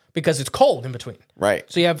 Okay. Because it's cold in between. Right.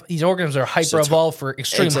 So you have these organisms that are hyper-evolved for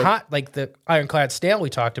extreme hot, like the ironclad snail we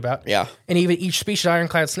talked about. Yeah. And even each species of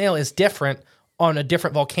ironclad snail is different on a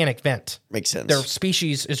different volcanic vent. Makes sense. Their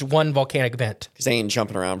species is one volcanic vent. Because they ain't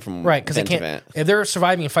jumping around from right, because they vent to can't. vent. If they're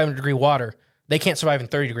surviving in 500-degree water, they can't survive in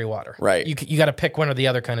 30-degree water. Right. You got to pick one or the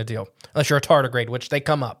other kind of deal, unless you're a tardigrade, which they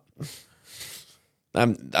come up.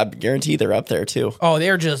 I guarantee they're up there too. Oh,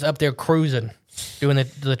 they're just up there cruising, doing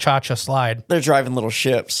the cha-cha slide. They're driving little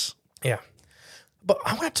ships. Yeah. But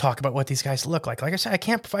I want to talk about what these guys look like. Like I said, I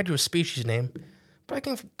can't provide you a species name, but I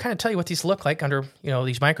can kind of tell you what these look like under,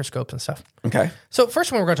 these microscopes and stuff. Okay. So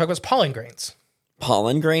first one we're going to talk about is pollen grains.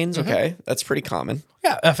 Pollen grains? Okay. That's pretty common.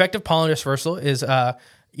 Yeah. Effective pollen dispersal is,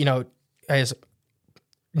 is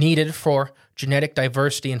needed for genetic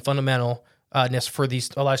diversity and fundamentalness for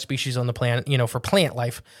a lot of species on the planet, for plant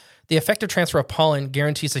life. The effective transfer of pollen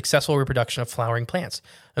guarantees successful reproduction of flowering plants.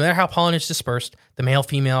 No matter how pollen is dispersed, the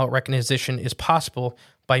male-female recognition is possible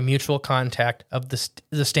by mutual contact of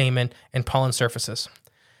the stamen and pollen surfaces.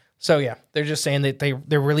 So yeah, they're just saying that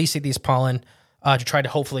they're releasing these pollen to try to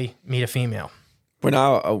hopefully meet a female.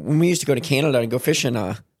 When we used to go to Canada and go fishing,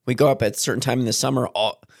 we go up at a certain time in the summer.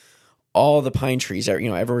 All the pine trees,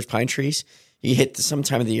 everywhere's pine trees. You hit some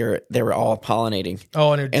time of the year, they were all pollinating.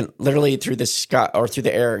 Oh, and literally through the sky or through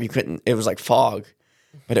the air, you couldn't. It was like fog,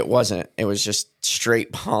 but it wasn't. It was just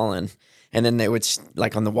straight pollen. And then they would,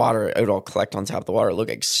 like on the water, it would all collect on top of the water. It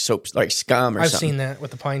looked like soap, like scum or something. I've seen that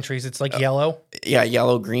with the pine trees. It's like yellow. Yeah,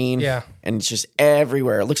 yellow, green. Yeah. And it's just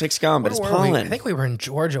everywhere. It looks like scum, but it's pollen. I think we were in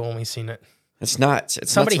Georgia when we seen it. It's nuts.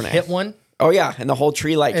 Somebody hit one. Oh, yeah. And the whole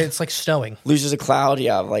tree, it's like snowing. Loses a cloud.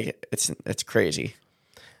 Yeah, like it's crazy.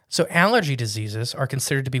 So allergy diseases are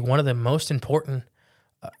considered to be one of the most important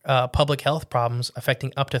public health problems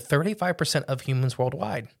affecting up to 35% of humans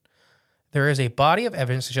worldwide. There is a body of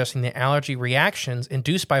evidence suggesting that allergy reactions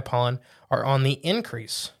induced by pollen are on the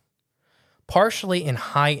increase, partially in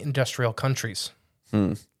high industrial countries.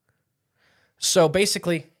 So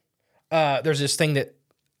basically, there's this thing that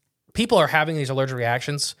people are having these allergic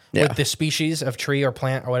reactions with the species of tree or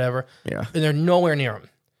plant or whatever, and they're nowhere near them.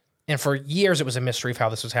 And for years, it was a mystery of how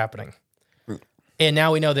this was happening. And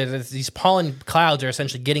now we know that these pollen clouds are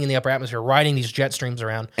essentially getting in the upper atmosphere, riding these jet streams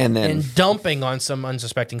around, and dumping on some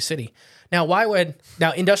unsuspecting city. Now,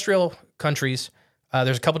 industrial countries,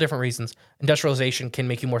 there's a couple different reasons. Industrialization can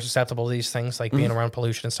make you more susceptible to these things, like being around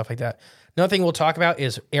pollution and stuff like that. Another thing we'll talk about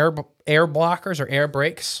is air blockers or air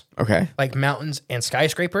brakes. Okay. Like mountains and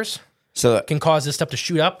skyscrapers. So that can cause this stuff to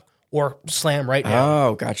shoot up or slam right down.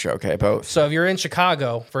 Oh, gotcha. Okay, both. So if you're in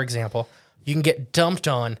Chicago, for example, you can get dumped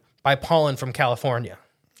on by pollen from California.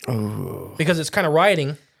 Ooh. Because it's kind of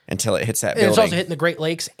riding. Until it hits that building. And it's also hitting the Great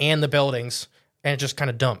Lakes and the buildings, and it just kind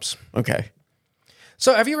of dumps. Okay.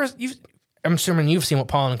 So I'm assuming you've seen what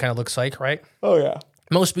pollen kind of looks like, right? Oh, yeah.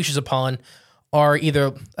 Most species of pollen are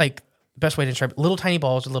either, like, best way to describe it, little tiny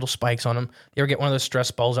balls with little spikes on them. You ever get one of those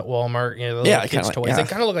stress balls at Walmart? The little kids' toys. Yeah. They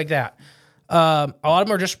kind of look like that. A lot of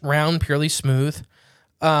them are just round, purely smooth.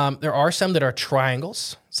 There are some that are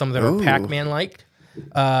triangles. Some that are Pac-Man-like.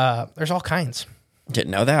 There's all kinds.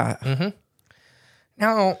 Didn't know that. Mm-hmm.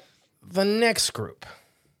 Now, the next group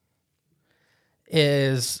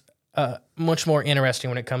is much more interesting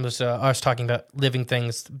when it comes to us talking about living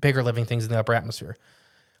things, bigger living things in the upper atmosphere.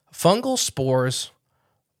 Fungal spores,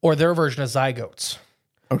 or their version of zygotes.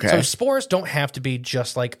 Okay. So spores don't have to be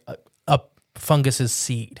just like a fungus's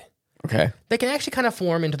seed. Okay. They can actually kind of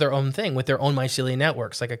form into their own thing with their own mycelial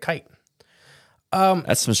networks, like a kite.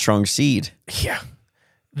 That's some strong seed. Yeah.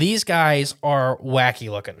 These guys are wacky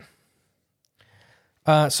looking.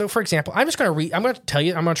 So, for example, I'm going to tell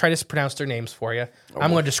you, I'm going to try to pronounce their names for you. I'm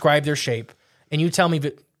going to describe their shape, and you tell me if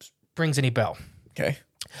it rings any bell. Okay.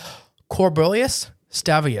 Corbolius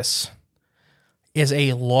stavius is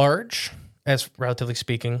a large, as relatively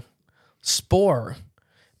speaking, spore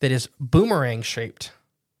that is boomerang-shaped.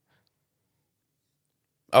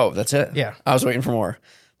 Oh, that's it? Yeah. I was waiting for more.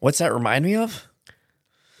 What's that remind me of?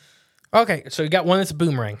 Okay, so you got one that's a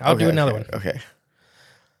boomerang. I'll do another one. Okay.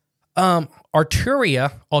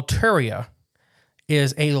 Arturia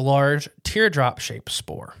is a large teardrop-shaped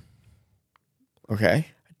spore. Okay.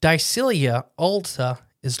 Dicelia alta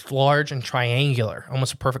is large and triangular,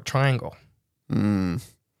 almost a perfect triangle.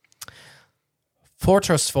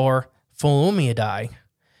 Photospore fulmiidae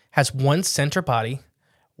has one center body,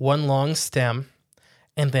 one long stem,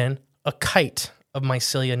 and then a kite of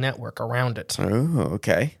mycelia network around it. Oh,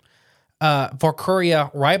 okay.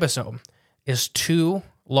 Vorcuria ribosome is two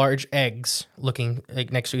large eggs looking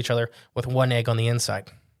like next to each other with one egg on the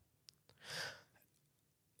inside.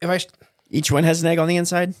 Each one has an egg on the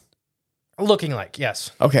inside? Looking like,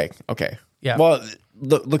 yes. Okay. Yeah. Well,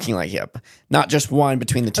 looking like, yeah. Not just one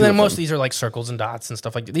between the two. And then most of these are like circles and dots and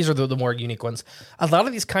stuff like that. These are the more unique ones. A lot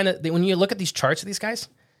of these when you look at these charts of these guys,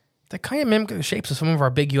 they kind of mimic the shapes of some of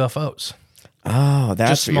our big UFOs. Oh,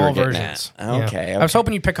 that's just small versions. Okay. I was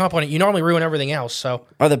hoping you'd pick up on it. You normally ruin everything else, so.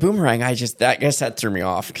 Oh, the boomerang, I guess that threw me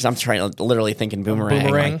off because I'm trying to literally thinking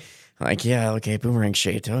boomerang. Like, yeah, okay, boomerang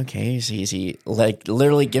shaped. Okay, is he like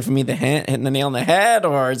literally giving me the hint, hitting the nail on the head,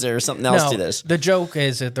 or is there something else to this? The joke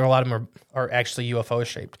is that a lot of them are actually UFO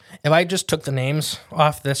shaped. If I just took the names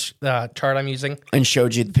off this chart I'm using And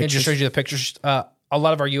showed you the pictures? and just showed you the pictures, a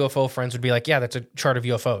lot of our UFO friends would be like, yeah, that's a chart of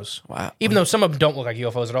UFOs. Wow. Even though some of them don't look like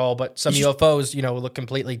UFOs at all, but some UFOs, look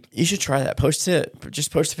completely... You should try that. Post a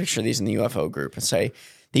picture of these in the UFO group and say,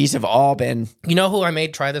 these have all been... You know who I may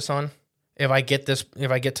try this on? If I get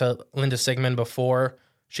to Linda Sigmund before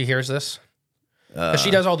she hears this? Because she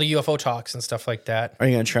does all the UFO talks and stuff like that. Are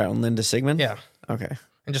you going to try it on Linda Sigmund? Yeah. Okay.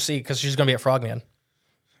 And just see, because she's going to be at Frogman.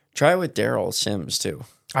 Try it with Daryl Sims, too.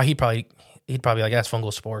 He'd probably like, that's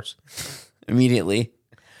fungal spores. Immediately.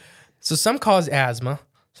 So some cause asthma,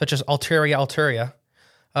 such as alteria,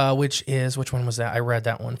 which one was that? I read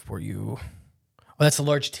that one for you. Oh, that's a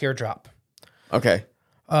large teardrop. Okay.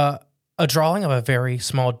 A drawing of a very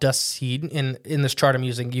small dust seed in this chart I'm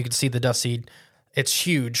using. You can see the dust seed. It's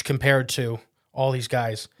huge compared to all these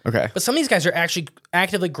guys. Okay. But some of these guys are actually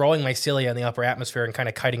actively growing mycelia in the upper atmosphere and kind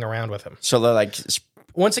of kiting around with them. So they're like...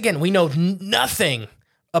 Once again, we know nothing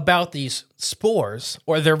about these spores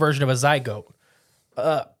or their version of a zygote.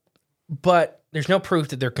 But there's no proof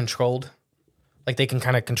that they're controlled. Like they can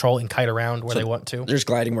kind of control and kite around where they want to. They're just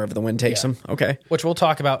gliding wherever the wind takes them. Okay. Which we'll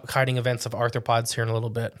talk about kiting events of arthropods here in a little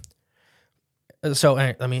bit. So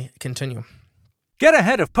let me continue. Get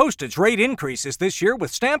ahead of postage rate increases this year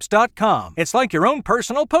with Stamps.com. It's like your own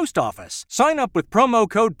personal post office. Sign up with promo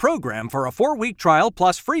code PROGRAM for a 4-week trial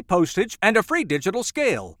plus free postage and a free digital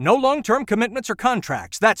scale. No long-term commitments or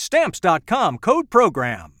contracts. That's Stamps.com, code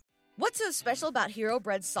PROGRAM. What's so special about Hero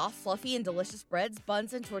Bread's soft, fluffy, and delicious breads,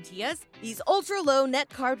 buns, and tortillas? These ultra-low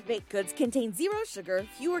net-carb baked goods contain zero sugar,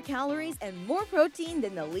 fewer calories, and more protein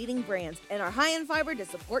than the leading brands, and are high in fiber to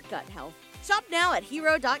support gut health. Shop now at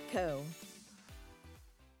hero.co.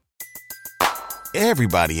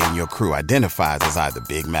 Everybody in your crew identifies as either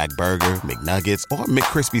Big Mac Burger, McNuggets, or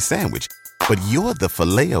McCrispy Sandwich. But you're the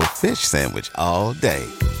Filet-O-Fish Sandwich all day.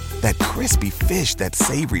 That crispy fish, that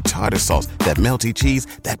savory tartar sauce, that melty cheese,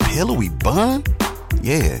 that pillowy bun.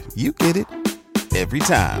 Yeah, you get it. Every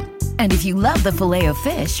time. And if you love the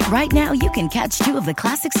Filet-O-Fish, right now you can catch 2 of the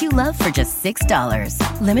classics you love for just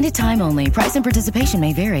 $6. Limited time only. Price and participation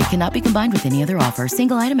may vary. Cannot be combined with any other offer.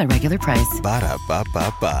 Single item at regular price.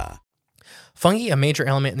 Ba-da-ba-ba-ba. Fungi, a major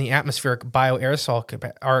element in the atmospheric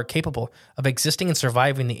bioaerosol, are capable of existing and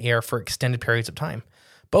surviving the air for extended periods of time.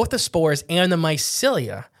 Both the spores and the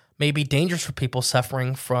mycelia may be dangerous for people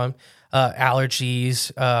suffering from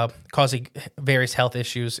allergies, causing various health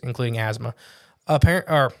issues, including asthma.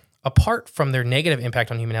 Apart from their negative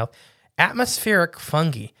impact on human health, atmospheric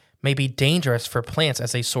fungi may be dangerous for plants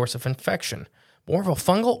as a source of infection. Moreover,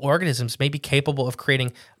 fungal organisms may be capable of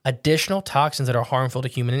creating additional toxins that are harmful to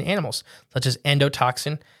human and animals, such as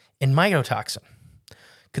endotoxin and mycotoxin.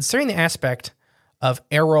 Considering the aspect of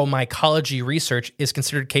aeromycology research is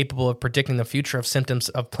considered capable of predicting the future of symptoms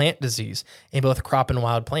of plant disease in both crop and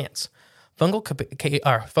wild plants. Fungi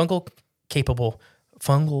capable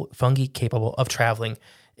of traveling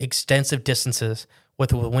extensive distances with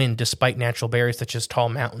the wind despite natural barriers such as tall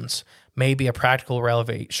mountains may be a practical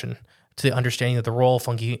relevation to the understanding of the role of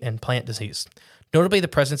fungi in plant disease. Notably, the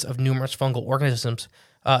presence of numerous fungal organisms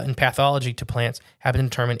in pathology to plants have been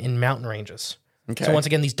determined in mountain ranges. Okay. So once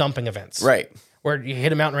again, these dumping events. Right. Where you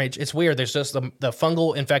hit a mountain range, it's weird. There's just the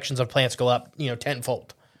fungal infections of plants go up,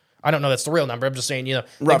 tenfold. I don't know that's the real number. I'm just saying,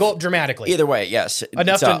 they go up dramatically. Either way, yes.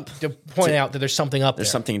 Enough to point out that there's something up there.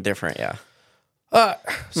 There's something different, yeah.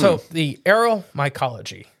 So the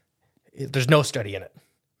aeromycology, there's no study in it.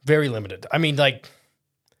 Very limited. I mean,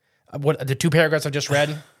 what the 2 paragraphs I've just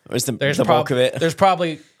read, was the bulk of it. There's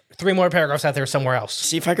probably 3 more paragraphs out there somewhere else.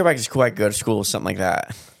 See, if I go back to school, I could go to school with something like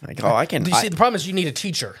that. I can. You see, the problem is you need a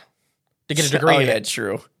teacher to get a degree in it.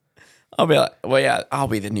 True. I'll be like, well, yeah, I'll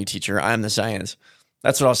be the new teacher. I'm the science.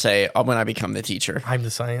 That's what I'll say when I become the teacher. I'm the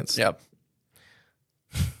science. Yep.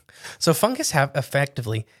 So fungus have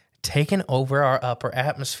effectively taken over our upper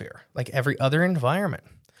atmosphere, like every other environment.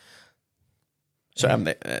 So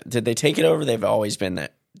did they take it over? They've always been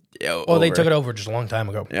that. Well, they took it over just a long time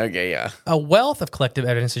ago. Okay, yeah. A wealth of collective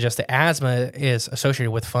evidence suggests that asthma is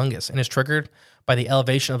associated with fungus and is triggered by the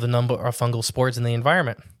elevation of the number of fungal spores in the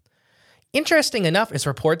environment. Interesting enough is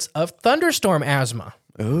reports of thunderstorm asthma.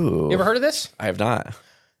 Ooh. You ever heard of this? I have not.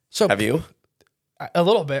 So have you? A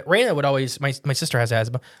little bit. Raina would always, my sister has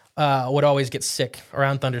asthma, would always get sick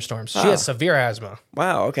around thunderstorms. She has severe asthma.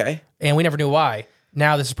 Wow, okay. And we never knew why.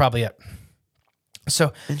 Now this is probably it.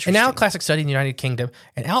 So, and now a classic study in the United Kingdom,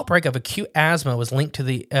 an outbreak of acute asthma was linked to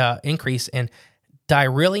the increase in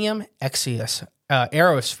Diarrheum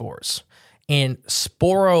aerospores and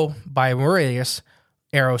sporobimureous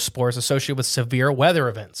aerospores associated with severe weather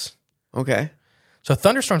events. Okay. So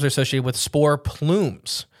thunderstorms are associated with spore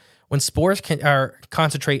plumes. When spores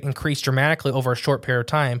concentrate increase dramatically over a short period of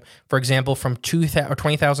time, for example, from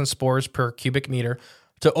 20,000 spores per cubic meter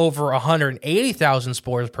to over 180,000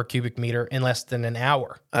 spores per cubic meter in less than an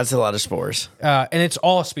hour. That's a lot of spores. And it's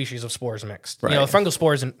all species of spores mixed. Right. You know, fungal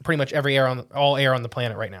spores in pretty much every all air on the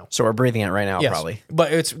planet right now. So we're breathing it right now, Yes. probably.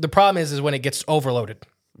 But the problem is when it gets overloaded.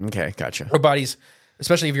 Okay, gotcha. Our bodies,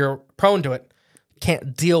 especially if you're prone to it,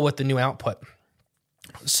 can't deal with the new output.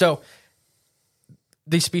 So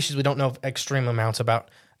these species we don't know extreme amounts about,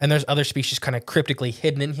 and there's other species kind of cryptically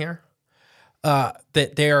hidden in here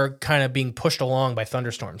that they are kind of being pushed along by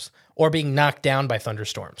thunderstorms or being knocked down by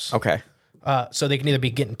thunderstorms. Okay. So they can either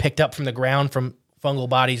be getting picked up from the ground from fungal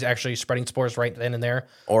bodies actually spreading spores right then and there,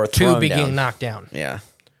 Or to thrown being down. knocked down. Yeah,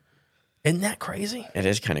 Isn't that crazy? it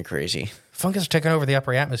is kind of crazy. Fungus are taking over the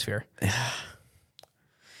upper atmosphere.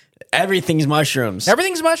 Everything's mushrooms.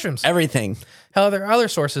 Everything's mushrooms. Everything. Hell, there are other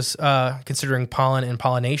sources considering pollen and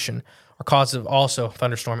pollination are causes of also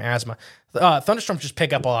thunderstorm asthma. Thunderstorms just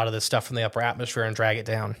pick up a lot of this stuff from the upper atmosphere and drag it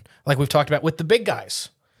down. Like we've talked about with the big guys.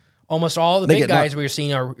 Almost all the They big get guys we were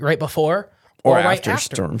seeing are right before Or right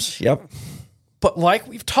after storms. Yep. But like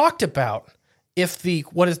we've talked about, if the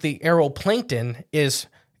aeroplankton is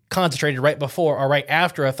concentrated right before or right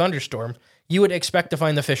after a thunderstorm, you would expect to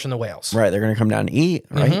find the fish and the whales. Right. They're going to come down and eat,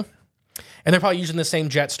 right? Mm-hmm. And they're probably using the same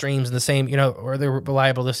jet streams and the same, or they're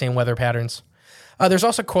reliable to the same weather patterns. There's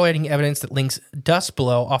also correlating evidence that links dust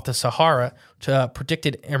blow off the Sahara to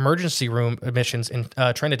predicted emergency room emissions in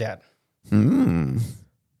Trinidad.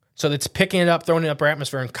 So it's picking it up, throwing it up our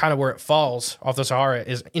atmosphere, and kind of where it falls off the Sahara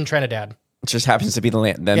is in Trinidad. It just happens to be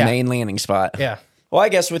the main landing spot. Yeah. Well, I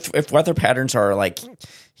guess if weather patterns are like,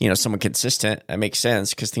 somewhat consistent, that makes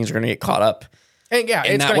sense because things are going to get caught up. And yeah,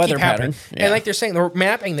 in it's that going to weather keep happening. pattern. Yeah. And like they're saying, they're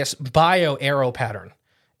mapping this bio-aero pattern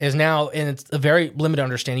is now, and it's a very limited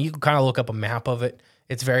understanding. You can kind of look up a map of it.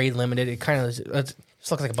 It's very limited. It kind of just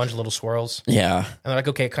looks like a bunch of little swirls. Yeah. And they're like,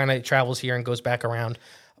 okay, it kind of travels here and goes back around.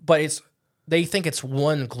 But they think it's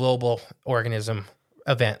one global organism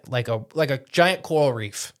event, like a giant coral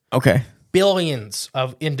reef. Okay. Billions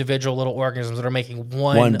of individual little organisms that are making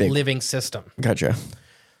one big living system. Gotcha.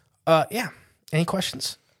 Yeah. Any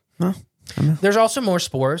questions? No. There's also more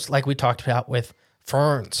spores, like we talked about with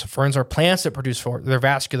ferns. Ferns are plants that produce they're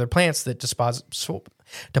vascular plants that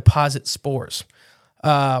deposit spores.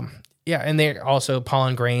 And they're also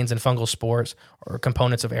pollen grains and fungal spores or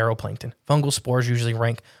components of aeroplankton. Fungal spores usually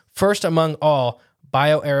rank first among all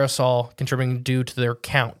bioaerosol contributing due to their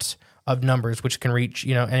count of numbers, which can reach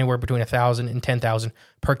anywhere between 1,000 and 10,000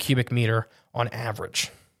 per cubic meter on average.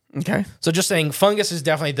 Okay. So just saying, fungus is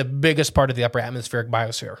definitely the biggest part of the upper atmospheric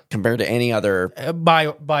biosphere Compared to any other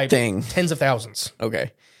by thing. tens of thousands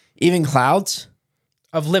Okay. Even clouds?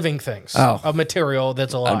 of living things, Oh. of material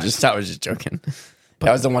that's alive. I was just joking.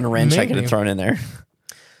 That was the one wrench I could maybe. have thrown in there.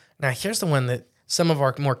 Now, here's the one that some of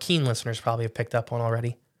our more keen listeners probably have picked up on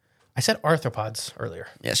already. I said arthropods earlier.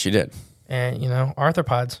 Yes, you did. And,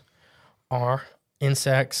 arthropods are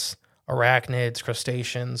insects, arachnids,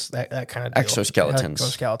 crustaceans, that kind of deal. Exoskeletons.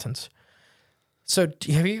 Exoskeletons. So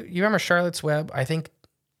have you remember Charlotte's Web? I think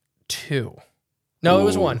 2. No, it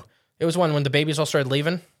was 1. It was 1 when the babies all started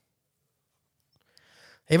leaving.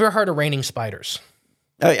 Have you ever heard of raining spiders?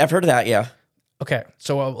 Oh, I've heard of that, yeah. Okay,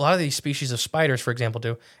 so a lot of these species of spiders, for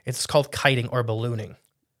example, it's called kiting or ballooning.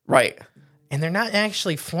 Right. And they're not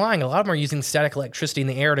actually flying. A lot of them are using static electricity in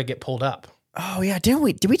the air to get pulled up. Oh, yeah. Did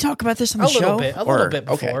we talk about this on the show? A little bit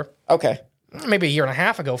before. Okay. Maybe a year and a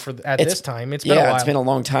half ago this time. It's been a while. It's been a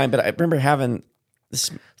long time, but I remember having this.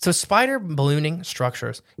 So spider ballooning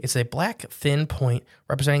structures, it's a black thin point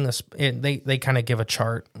representing this. They kind of give a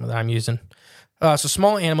chart that I'm using. So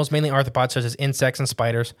small animals, mainly arthropods such as insects and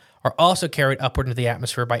spiders, are also carried upward into the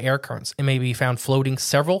atmosphere by air currents and may be found floating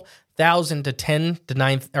several thousand to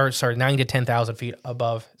 9 to 10,000 feet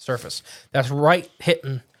above surface. That's right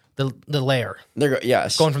hitting the layer.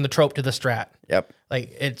 Yes. Going from the trope to the strat. Yep.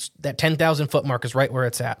 Like it's that 10,000 foot mark is right where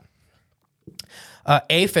it's at.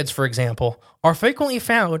 Aphids, for example, are frequently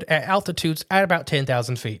found at altitudes at about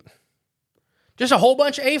 10,000 feet. Just a whole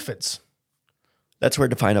bunch of aphids. That's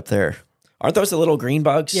weird to find up there. Aren't those the little green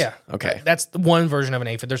bugs? Yeah. Okay. That's one version of an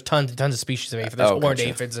aphid. There's tons and tons of species of aphid. There's horned gotcha.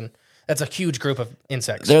 aphids, and that's a huge group of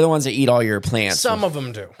insects. They're the ones that eat all your plants. Some of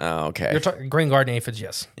them do. Oh, okay. You're talking green garden aphids,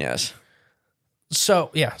 yes. Yes. So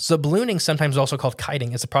ballooning, sometimes also called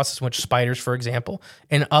kiting, is the process in which spiders, for example,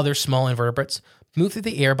 and other small invertebrates move through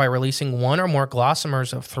the air by releasing one or more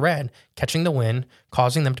glossomers of thread, catching the wind,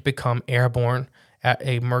 causing them to become airborne at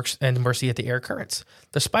a mercy at the air currents.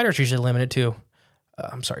 The spider's usually limited to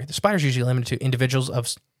individuals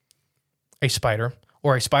of a spider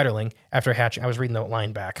or a spiderling after hatching. I was reading the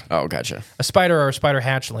line back. Oh, gotcha. A spider or a spider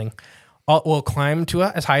hatchling will climb to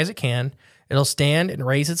as high as it can. It'll stand and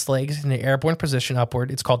raise its legs in an airborne position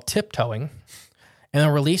upward. It's called tiptoeing. And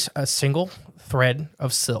it'll release a single thread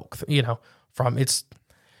of silk, from its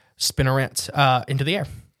spinnerets into the air.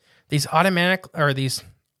 These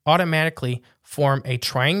automatically form a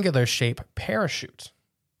triangular shape parachute,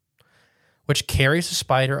 which carries the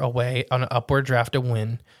spider away on an upward draft of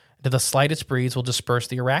wind. The slightest breeze will disperse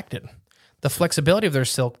the arachnid. The flexibility of their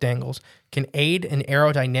silk dangles can aid in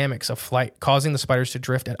aerodynamics of flight, causing the spiders to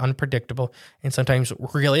drift at unpredictable and sometimes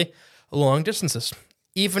really long distances.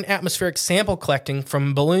 Even atmospheric sample collecting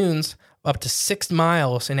from balloons up to 6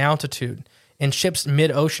 miles in altitude and ships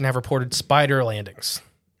mid-ocean have reported spider landings.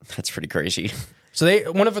 That's pretty crazy.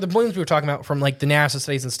 So one of the balloons we were talking about from like the NASA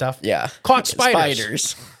studies and stuff, caught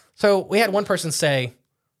spiders. So we had one person say,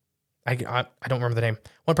 I don't remember the name.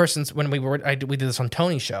 One person's when we did this on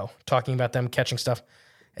Tony's show talking about them catching stuff,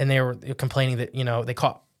 and they were complaining that they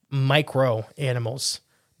caught micro animals,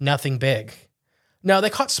 nothing big. No, they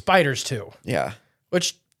caught spiders too. Yeah,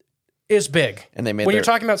 which is big. And they made you're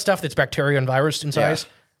talking about stuff that's bacteria and virus in size,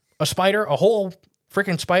 a spider, a whole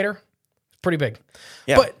freaking spider, pretty big.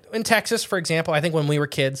 Yeah. But in Texas, for example, I think when we were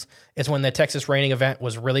kids, is when the Texas raining event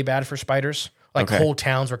was really bad for spiders. Like whole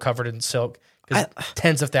towns were covered in silk.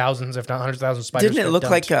 Tens of thousands, if not hundreds of thousands of spiders. Didn't it look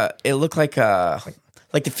like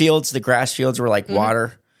the fields, the grass fields were like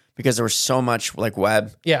water because there was so much like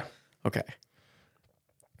web? Yeah. Okay.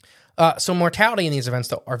 So mortality in these events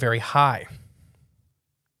though are very high.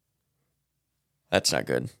 That's not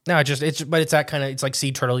good. No, it's that kind of, it's like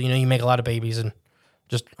sea turtle. You make a lot of babies and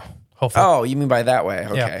just hopefully. Oh, you mean by that way?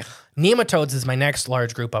 Okay. Yeah. Nematodes is my next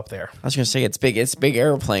large group up there. I was going to say it's big. It's big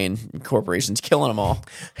airplane corporations killing them all.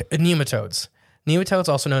 Nematodes. Nematodes,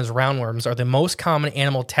 also known as roundworms, are the most common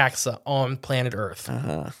animal taxa on planet Earth.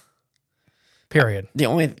 Period. The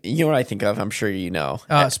only, what I think of, I'm sure you know.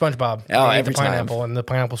 SpongeBob. Oh, every the pineapple, and the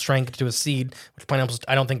pineapple shrank to a seed, which pineapples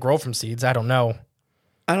I don't think grow from seeds. I don't know.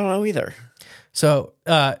 I don't know either. So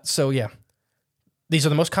yeah, these are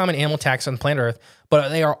the most common animal taxa on planet Earth, but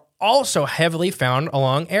they are also heavily found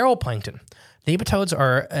along aeroplankton. Nematodes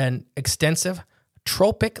are an extensive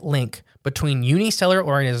tropic link between unicellular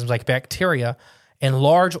organisms like bacteria and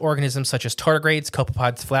large organisms such as tardigrades,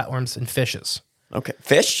 copepods, flatworms, and fishes. Okay.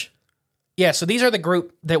 Fish? Yeah, so these are the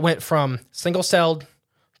group that went from single-celled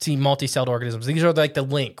to multi-celled organisms. These are like the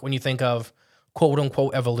link when you think of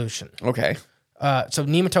quote-unquote evolution. Okay. So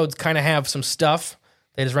nematodes kind of have some stuff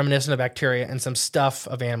that is reminiscent of bacteria and some stuff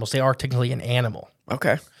of animals. They are technically an animal.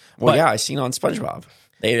 Okay. Well, I seen on SpongeBob.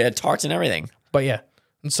 They had talks and everything. But yeah.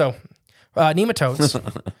 And so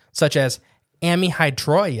nematodes, such as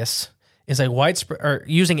amihydroius,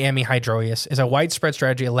 using amihydroius is a widespread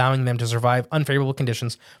strategy allowing them to survive unfavorable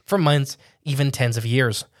conditions for months, even tens of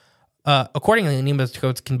years. Accordingly,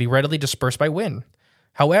 nematodes can be readily dispersed by wind.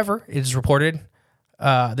 However, it is reported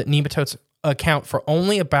that nematodes account for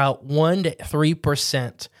only about 1 to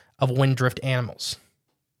 3% of wind drift animals.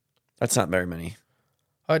 That's not very many.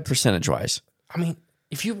 Percentage-wise. I mean,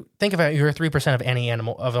 if you think about it, you're 3% of any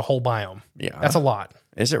animal, of a whole biome. Yeah. That's a lot.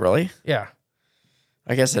 Is it really? Yeah.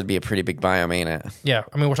 I guess that'd be a pretty big biome, ain't it? Yeah.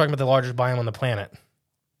 I mean, we're talking about the largest biome on the planet.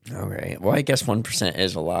 Okay. Well, I guess 1%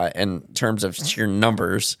 is a lot in terms of sheer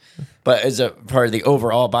numbers, but as a part of the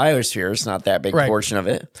overall biosphere, it's not that big portion of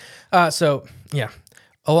it. So, yeah.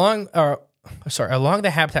 Along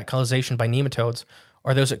the habitat colonization by nematodes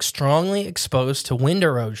are those strongly exposed to wind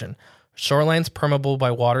erosion, shorelines permeable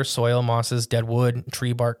by water, soil, mosses, dead wood,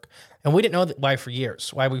 tree bark. And we didn't know why for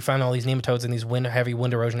years, why we found all these nematodes in these heavy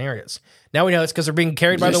wind erosion areas. Now we know it's because they're being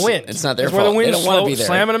carried by the wind. It's not their fault. Where the wind they don't want to be there.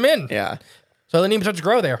 Slamming them in. Yeah. So the nematodes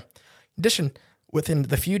grow there. In addition, within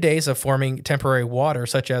the few days of forming temporary water,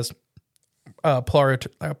 such as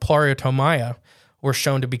Pleurotomia, were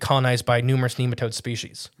shown to be colonized by numerous nematode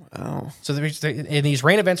species. Oh. So in these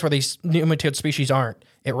rain events where these nematode species aren't,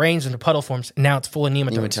 it rains and a puddle forms, and now it's full of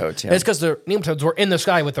nematodes. Yeah. It's because the nematodes were in the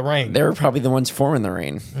sky with the rain. They were probably the ones forming the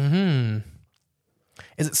rain. Mm-hmm.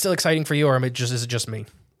 Is it still exciting for you, or is it just me?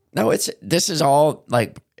 No, this is all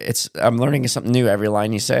like I'm learning something new every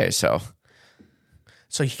line you say. So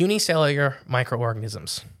unicellular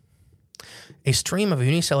microorganisms. A stream of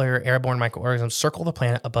unicellular airborne microorganisms circle the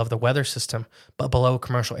planet above the weather system, but below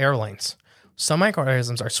commercial airlines. Some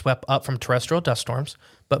microorganisms are swept up from terrestrial dust storms,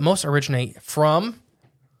 but most originate from...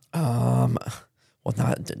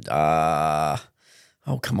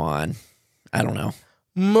 Oh, come on. I don't know.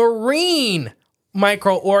 Marine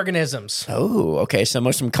microorganisms. Oh, okay. So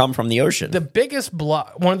most of them come from the ocean. The biggest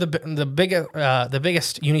block, one of the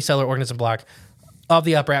biggest unicellular organism block of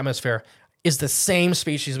the upper atmosphere is the same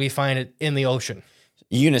species we find in the ocean.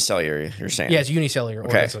 Unicellular, you're saying? Yes, unicellular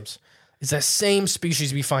organisms. It's the same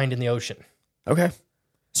species we find in the ocean. Okay.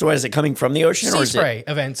 So what, is it coming from the ocean? Sea spray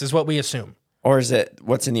events is what we assume. Or is it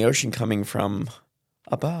what's in the ocean coming from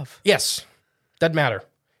above? Yes. Doesn't matter.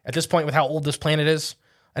 At this point, with how old this planet is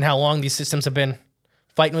and how long these systems have been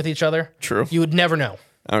fighting with each other, true, you would never know.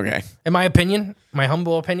 Okay. In my opinion, my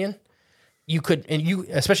humble opinion, you could, and you,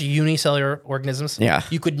 especially unicellular organisms,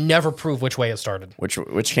 you could never prove which way it started. Which came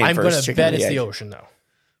I'm first? I'm going to bet it's the ocean, though.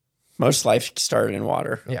 Most life started in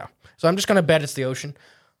water. Yeah. So I'm just going to bet it's the ocean.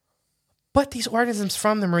 But these organisms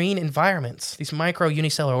from the marine environments, these micro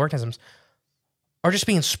unicellular organisms, are just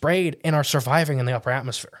being sprayed and are surviving in the upper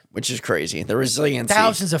atmosphere. Which is crazy. The resiliency.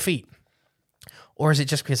 Thousands of feet. Or is it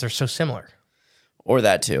just because they're so similar? Or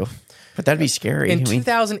that too. But that'd be scary. In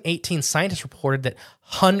 2018, scientists reported that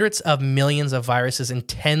hundreds of millions of viruses and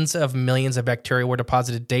tens of millions of bacteria were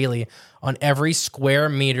deposited daily on every square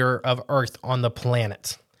meter of Earth on the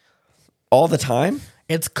planet. All the time?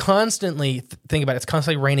 It's constantly, think about it, it's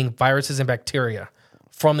constantly raining viruses and bacteria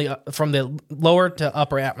from the lower to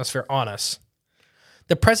upper atmosphere on us.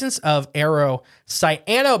 The presence of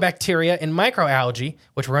cyanobacteria in microalgae,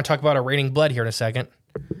 which we're going to talk about our raining blood here in a second,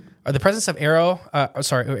 or the presence of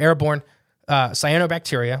airborne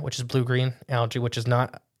cyanobacteria, which is blue-green algae, which is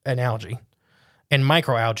not an algae, and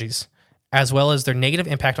microalgae, as well as their negative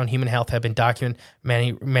impact on human health, have been documented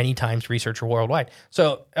many times research worldwide.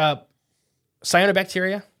 So,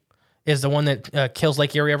 cyanobacteria is the one that kills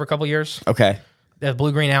Lake Erie every couple of years. Okay. The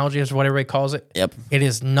blue-green algae is what everybody calls it. Yep. It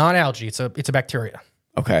is not algae. It's a bacteria.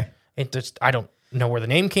 Okay. It just, I don't know where the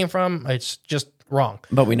name came from. It's just wrong.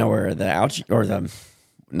 But we know where the algae, or the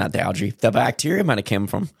bacteria might have come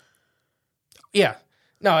from. Yeah.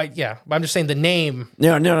 No, yeah. But I'm just saying the name.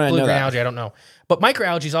 No, blue-green algae, I don't know. But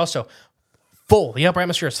microalgae is also full. The upper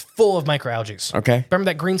atmosphere is full of microalgae. Okay.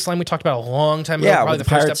 Remember that green slime we talked about a long time ago? Yeah, probably with the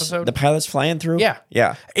first episode? The pilots flying through? Yeah.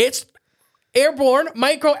 Yeah. It's airborne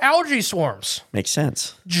microalgae swarms. Makes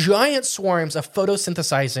sense. Giant swarms of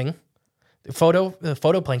photosynthesizing. The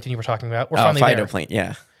photoplankton you were talking about. We're finally there. Phytoplankton,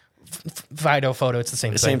 yeah. Phytophoto, it's the same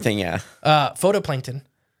thing. The same thing, yeah. Photoplankton,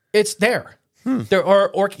 it's there. There are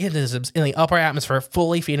organisms in the upper atmosphere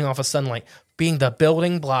fully feeding off of sunlight, being the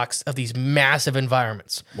building blocks of these massive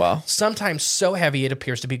environments. Wow. Sometimes so heavy it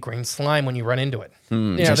appears to be green slime when you run into it.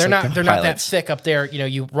 They're not that thick up there.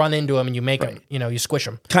 You run into them and you make them. You squish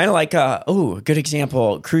them. Kind of like a good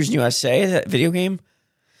example, Cruising USA, that video game.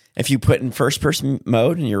 If you put in first person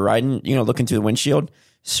mode and you're riding, looking through the windshield,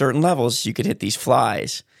 certain levels you could hit these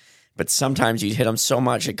flies, but sometimes you'd hit them so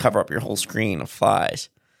much it'd cover up your whole screen of flies.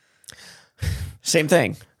 Same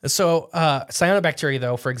thing. So cyanobacteria,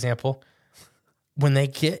 though, for example, when they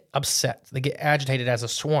get upset, they get agitated as a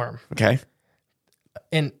swarm. Okay.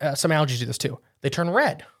 And some algae do this too. They turn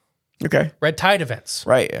red. Okay. Red tide events.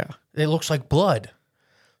 Right, yeah. It looks like blood.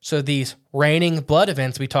 So these raining blood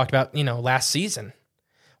events we talked about, last season,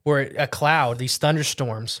 where a cloud, these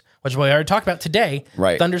thunderstorms, which we already talked about today,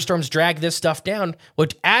 right. Thunderstorms drag this stuff down,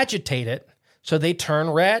 which agitate it. So they turn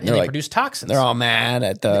red and they produce toxins. They're all mad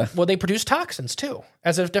at the... Well, they produce toxins too,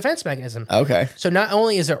 as a defense mechanism. Okay. So not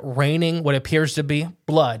only is it raining what appears to be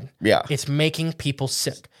blood, it's making people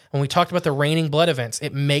sick. When we talked about the raining blood events,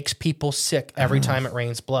 it makes people sick every time it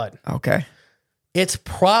rains blood. Okay. It's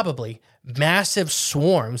probably massive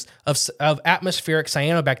swarms of atmospheric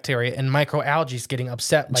cyanobacteria and microalgae getting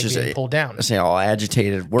upset by being pulled down. It's all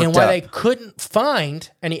agitated, worked up. And why they couldn't find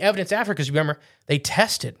any evidence after, because remember, they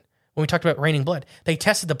tested... When we talked about raining blood, they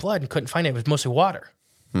tested the blood and couldn't find it. It was mostly water.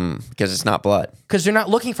 Because it's not blood. Because they're not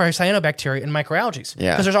looking for cyanobacteria and microalgae.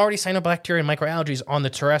 Yeah. Because there's already cyanobacteria and microalgae on the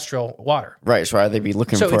terrestrial water. Right. So why would they be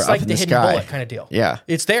looking for it it's up like in the the hidden sky? bullet kind of deal. Yeah.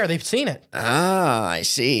 It's there. They've seen it. Ah, I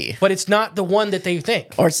see. But it's not the one that they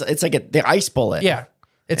think. Or it's like the ice bullet. Yeah.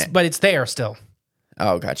 But it's there still.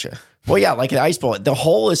 Oh, gotcha. Well, yeah, like an ice bullet. The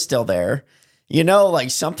hole is still there.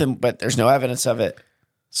 Like something, but there's no evidence of it.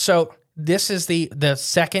 So this is the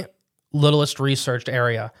second littlest researched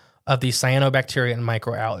area of these cyanobacteria and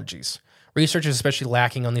microalgae. Research is especially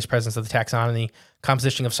lacking on these presence of the taxonomy,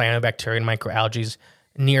 composition of cyanobacteria and microalgae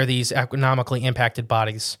near these economically impacted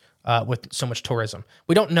bodies with so much tourism.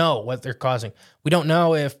 We don't know what they're causing. We don't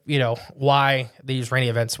know if, why these rainy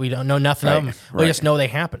events. We don't know nothing of them. We just know they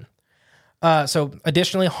happen. So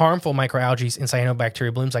additionally, harmful microalgae and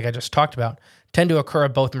cyanobacteria blooms, like I just talked about, tend to occur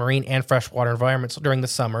in both marine and freshwater environments during the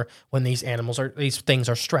summer when these things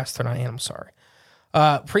are stressed. They're not animals, sorry.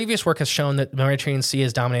 Previous work has shown that the Mediterranean Sea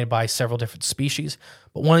is dominated by several different species,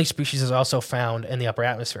 but one of these species is also found in the upper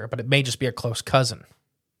atmosphere, but it may just be a close cousin.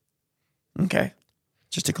 Okay.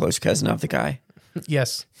 Just a close cousin of the guy.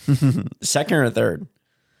 Yes. Second or third?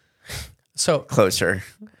 So closer.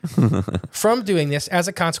 From doing this, as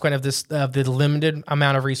a consequence of the limited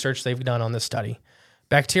amount of research they've done on this study,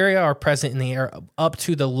 bacteria are present in the air up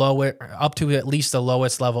to at least the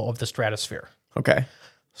lowest level of the stratosphere. Okay.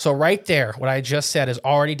 So right there, what I just said is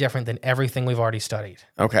already different than everything we've already studied.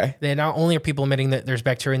 Okay. They not only are people admitting that there's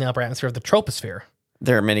bacteria in the upper atmosphere of the troposphere,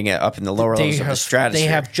 they're emitting it up in the lower levels of the stratosphere.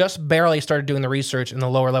 They have just barely started doing the research in the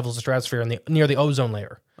lower levels of the stratosphere and near the ozone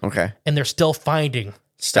layer. Okay. And they're still finding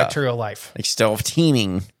bacterial life. Like still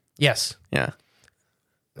teeming. Yes. Yeah.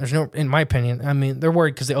 There's no, in my opinion, I mean, they're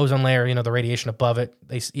worried because the ozone layer, the radiation above it,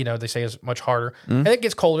 they say is much harder. And it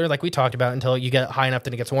gets colder, like we talked about, until you get high enough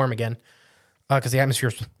that it gets warm again. Because the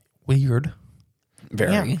atmosphere's weird.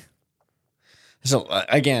 Very. Yeah. So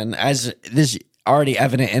again, as this already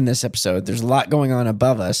evident in this episode, there's a lot going on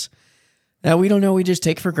above us that we don't know. We just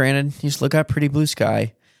take for granted. You just look at pretty blue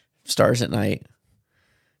sky, stars at night.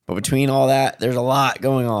 But between all that, there's a lot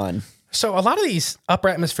going on. So a lot of these upper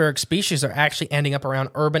atmospheric species are actually ending up around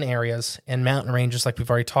urban areas and mountain ranges like we've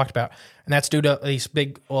already talked about. And that's due to these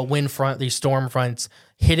big wind front, these storm fronts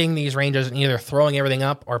hitting these ranges and either throwing everything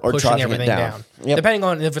up or pushing everything down. Yep. Depending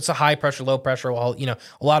on if it's a high pressure, low pressure, a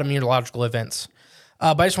lot of meteorological events.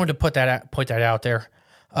 But I just wanted to point that out there.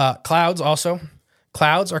 Clouds also.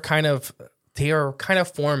 Clouds are kind of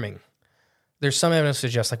forming. There's some evidence to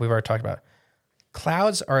suggest, like we've already talked about,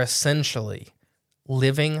 clouds are essentially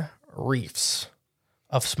living reefs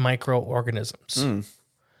of microorganisms.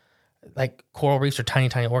 Like coral reefs are tiny,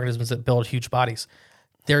 tiny organisms that build huge bodies.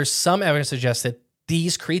 There's some evidence to suggest that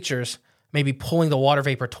these creatures may be pulling the water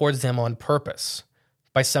vapor towards them on purpose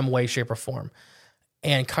by some way, shape, or form,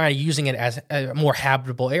 and kind of using it as a more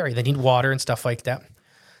habitable area. They need water and stuff like that.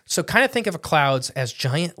 So kind of think of clouds as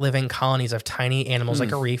giant living colonies of tiny animals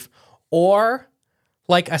like a reef or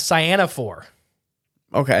like a cyanophore.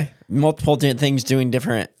 Okay. Multiple things doing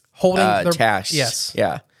different tasks. Yes.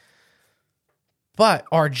 Yeah. But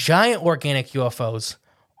our giant organic UFOs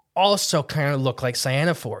also kind of look like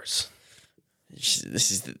cyanophores.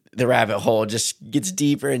 This is the rabbit hole just gets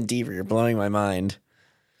deeper and deeper. You're blowing my mind.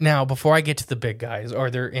 Now, before I get to the big guys or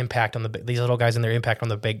their impact on these little guys and their impact on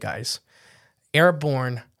the big guys,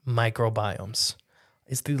 airborne microbiomes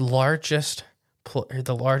is the largest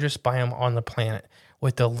biome on the planet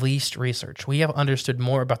with the least research. We have understood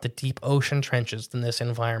more about the deep ocean trenches than this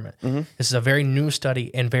environment. This is a very new study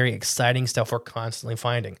and very exciting stuff we're constantly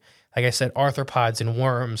finding. Like I said, arthropods and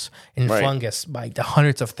worms and fungus by the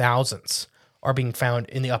hundreds of thousands are being found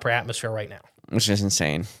in the upper atmosphere right now. Which is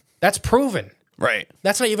insane. That's proven. Right.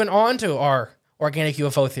 That's not even on to our organic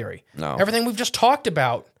UFO theory. No. Everything we've just talked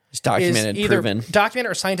about is documented, is either proven.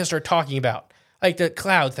 Documented or scientists are talking about. Like the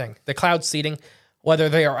cloud thing, the cloud seeding, whether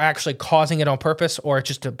they are actually causing it on purpose or it's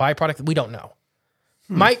just a byproduct, we don't know.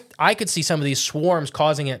 I could see some of these swarms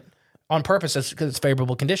causing it on purpose because it's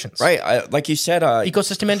favorable conditions. Right. Like you said.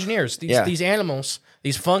 Ecosystem engineers, these animals,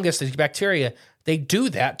 these fungus, these bacteria, they do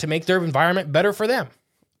that to make their environment better for them.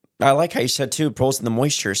 I like how you said, too, it pulls in the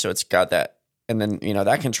moisture, so it's got that. And then,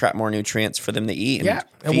 that can trap more nutrients for them to eat.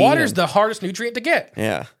 And water's the hardest nutrient to get.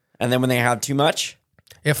 Yeah. And then when they have too much,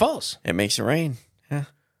 it falls. It makes it rain. Yeah.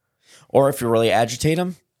 Or if you really agitate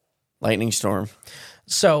them, lightning storm.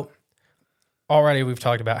 So already we've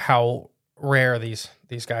talked about how rare these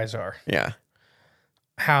guys are. Yeah.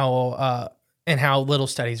 How little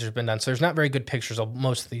studies there's been done. So there's not very good pictures of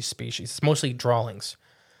most of these species. It's mostly drawings.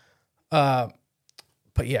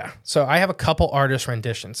 But yeah, so I have a couple artist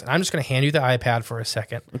renditions, and I'm just going to hand you the iPad for a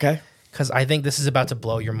second. Okay. Because I think this is about to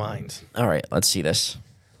blow your mind. All right, let's see this.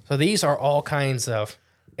 So these are all kinds of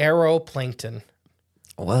aeroplankton.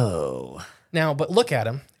 Whoa. Now, but look at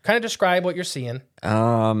them. Kind of describe what you're seeing.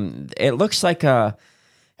 It looks like a...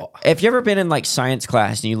 Have you ever been in like science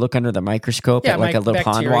class and you look under the microscope at like a little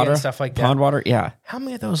pond water? And stuff like that. Pond water, yeah. How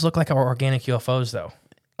many of those look like our organic UFOs, though?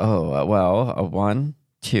 Oh, 1,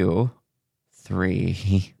 2,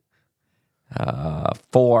 3,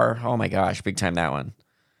 4. Oh my gosh, big time that one.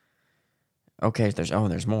 Okay,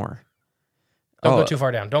 there's more. Don't go too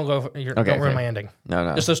far down. Don't go. Don't ruin my ending.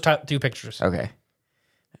 No. Just those two pictures. Okay.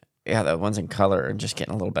 Yeah, the ones in color are just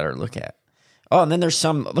getting a little better to look at. Oh, and then there's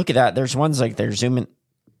some. Look at that. There's ones like they're zooming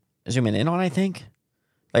in on. I think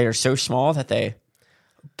they are so small that they.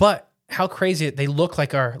 But how crazy! They look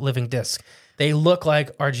like our living disc. They look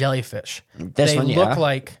like our jellyfish. They look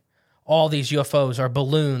like all these UFOs, our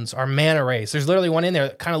balloons, our manta rays. There's literally one in there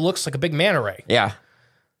that kind of looks like a big manta ray. Yeah.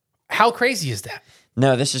 How crazy is that?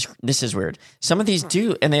 No, this is weird. Some of these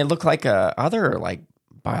do, and they look like other like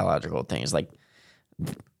biological things. Like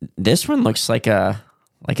this one looks like a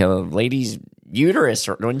lady's uterus,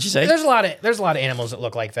 or wouldn't you say? There's a lot of animals that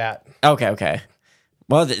look like that. Okay.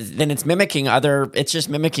 Well, then it's mimicking other. It's just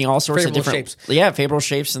mimicking all sorts of different shapes. Yeah, favorable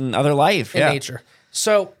shapes in other life. In nature.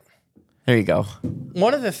 So there you go.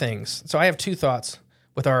 One of the things. So I have two thoughts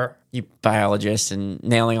with our you biologist and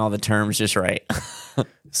nailing all the terms just right.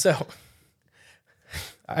 So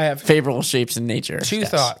I have favorable shapes in nature. Two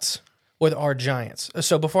thoughts with our giants.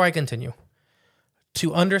 So before I continue,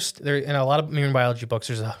 to understand, in a lot of marine biology books,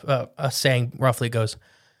 there's a saying roughly goes,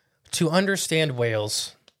 to understand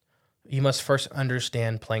whales, you must first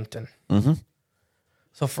understand plankton. Mm-hmm.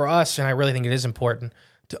 So for us, and I really think it is important,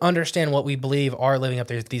 to understand what we believe are living up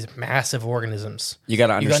there, these massive organisms. You got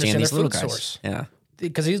to understand these their little food guys. source. Yeah.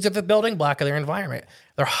 Because these are the building block of their environment.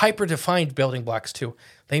 They're hyper-defined building blocks, too.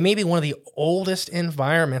 They may be one of the oldest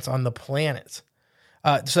environments on the planet.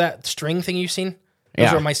 So that string thing you've seen,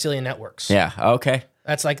 those are mycelial networks. Yeah, okay.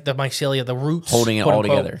 That's like the mycelia, the roots. Holding it all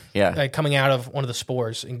together, yeah. Like coming out of one of the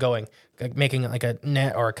spores and going, like making it like a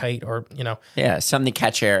net or a kite or, Yeah, something to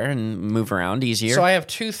catch air and move around easier. So I have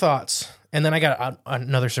two thoughts, and then I got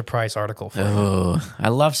another surprise article for you. Oh, I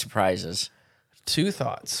love surprises. Two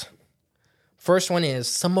thoughts. First one is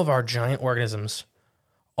some of our giant organisms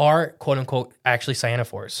are, quote unquote, actually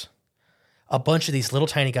cyanophores. A bunch of these little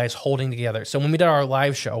tiny guys holding together. So when we did our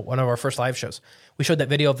live show, one of our first live shows, we showed that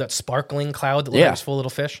video of that sparkling cloud that was full of little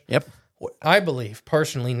fish. Yep. I believe,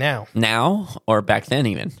 personally, now or back then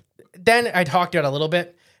even. Then I talked about it a little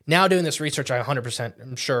bit. Now doing this research, I 100%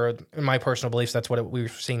 am sure, in my personal beliefs, that's what we were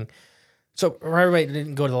seeing. So everybody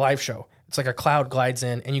didn't go to the live show. It's like a cloud glides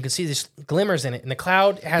in, and you can see these glimmers in it. And the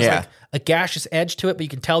cloud has like a gaseous edge to it, but you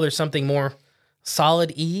can tell there's something more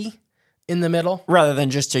solid-y in the middle. Rather than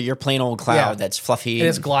just your plain old cloud that's fluffy. It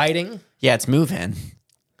is gliding. Yeah, it's moving.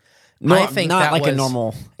 I think not that like was a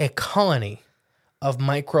normal... a colony of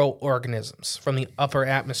microorganisms from the upper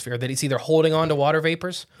atmosphere that it's either holding on to water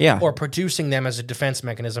vapors or producing them as a defense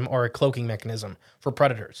mechanism or a cloaking mechanism for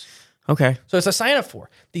predators. Okay. So it's a cyanophore.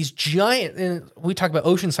 These giant, and we talk about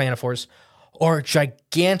ocean cyanophores, are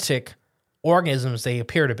gigantic organisms they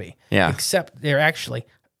appear to be. Yeah. Except they're actually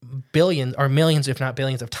billions or millions, if not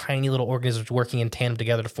billions, of tiny little organisms working in tandem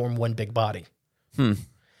together to form one big body. So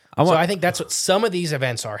I think that's what some of these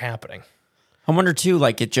events are happening. I wonder too,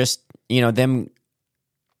 like it just, them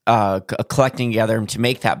collecting together to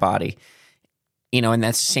make that body, and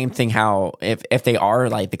that's the same thing how if they are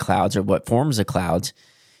like the clouds or what forms the clouds,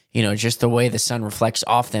 just the way the sun reflects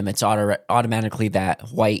off them, it's automatically that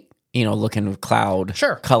white, looking cloud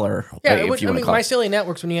color. Yeah, mycelia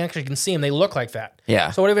networks, when you actually can see them, they look like that.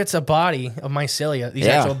 Yeah. So what if it's a body of mycelia, these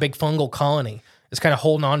actual big fungal colony, is kind of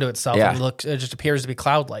holding on to itself and it just appears to be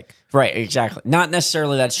cloud-like. Right, exactly. Not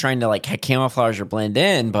necessarily that's trying to like camouflage or blend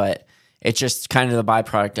in, but it's just kind of the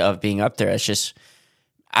byproduct of being up there. It's just,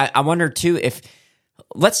 I wonder too if,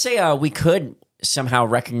 let's say we could somehow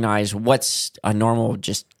recognize what's a normal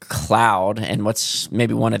just cloud and what's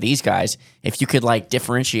maybe one of these guys, if you could like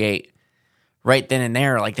differentiate right then and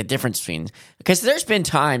there, like the difference between, because there's been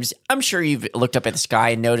times, I'm sure you've looked up at the sky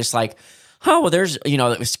and noticed like, oh, well, there's,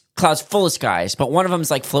 it was clouds full of skies, but one of them's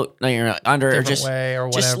like floating under different or just, way or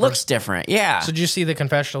whatever. Just looks different. Yeah. So did you see the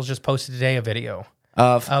confessionals just posted today a video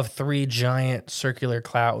of three giant circular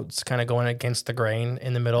clouds kind of going against the grain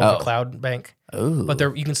in the middle of the cloud bank? Oh. But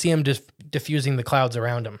you can see them just diffusing the clouds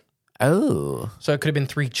around them. Oh. So it could have been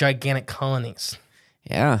three gigantic colonies.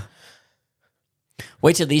 Yeah.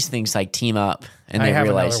 Wait till these things like team up and I they have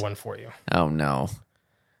realize. another one for you. Oh, no.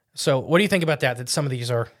 So what do you think about that? That some of these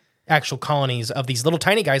are actual colonies of these little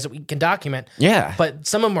tiny guys that we can document. Yeah. But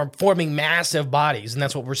some of them are forming massive bodies, and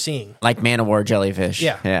that's what we're seeing. Like man-o-war jellyfish.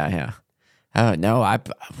 Yeah. Yeah. Oh, no.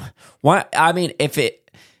 I mean,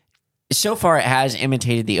 so far it has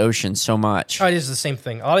imitated the ocean so much. Oh, it is the same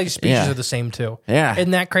thing. A lot of these species are the same too. Yeah.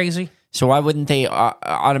 Isn't that crazy? So why wouldn't they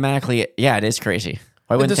automatically? Yeah, it is crazy.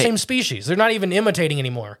 Why They're wouldn't the same species. They're not even imitating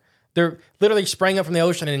anymore. They're literally spraying up from the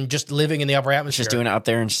ocean and just living in the upper atmosphere. Just doing it up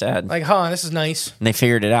there instead. Like, this is nice. And they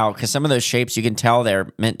figured it out because some of those shapes you can tell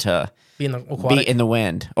they're meant to be in the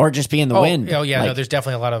wind or just be in the wind. Oh yeah, no, there's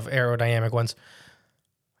definitely a lot of aerodynamic ones.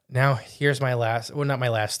 Now, here's my last, well, not my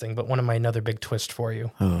last thing, but one of my another big twist for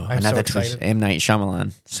you. Oh, I'm another so excited. twist. M. Night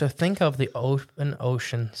Shyamalan. So think of the open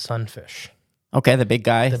ocean sunfish. Okay, the big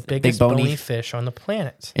guy. The biggest big bony fish on the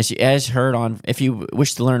planet. As heard on, if you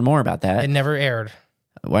wish to learn more about that. It never aired.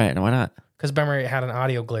 Why not? Because remember, it had an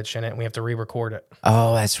audio glitch in it, and we have to re-record it.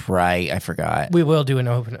 Oh, that's right. I forgot. We will do an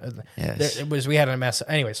open. Yes. We had a mess.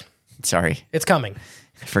 Anyways, Sorry. It's coming.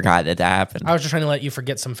 I forgot that happened. I was just trying to let you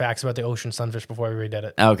forget some facts about the ocean sunfish before we redid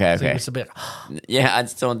it. Okay, So okay. it's a bit. Yeah,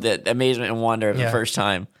 it's still the amazement and wonder of the first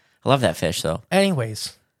time. I love that fish, though.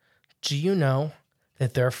 Anyways, do you know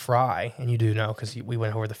that their fry, and you do know because we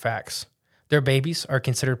went over the facts, their babies are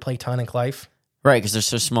considered platonic life? Right, because they're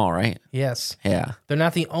so small, right? Yes. Yeah. They're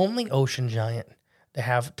not the only ocean giant to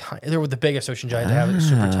have they were the biggest ocean giant to have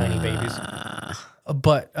super tiny babies.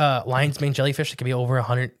 But lion's mane jellyfish that can be over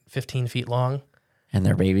 115 feet long. And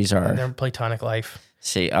their babies are... And they're platonic life.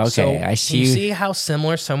 See, okay, So, I see. You see how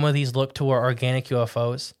similar some of these look to our organic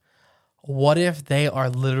UFOs? What if they are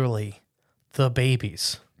literally the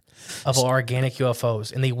babies of our organic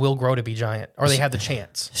UFOs and they will grow to be giant, or they have the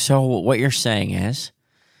chance? So what you're saying is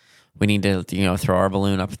we need to, throw our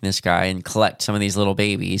balloon up in the sky and collect some of these little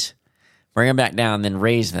babies, bring them back down, then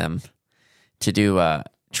raise them to do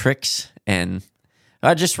tricks and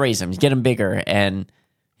just raise them, get them bigger, and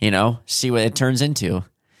see what it turns into.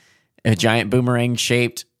 A giant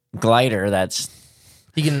boomerang-shaped glider that's...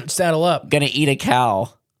 You can saddle up. Gonna eat a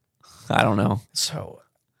cow. I don't know. So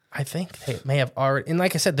I think they may have already... And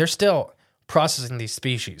like I said, they're still processing these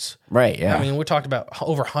species. Right, yeah. I mean, we talked about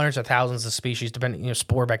over hundreds of thousands of species, depending,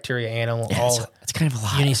 spore, bacteria, animal, all... It's kind of a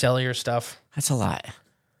lot. Unicellular stuff. That's a lot.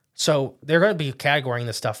 So they're going to be categorizing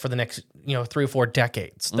this stuff for the next, 3 or 4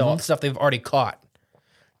 decades. The stuff they've already caught.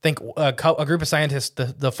 Think a group of scientists,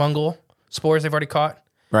 the fungal spores they've already caught.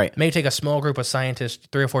 Right. It may take a small group of scientists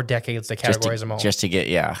 3 or 4 decades to categorize them all. Just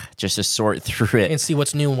to sort through it. And see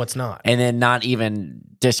what's new and what's not. And then not even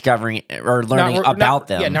discovering or learning about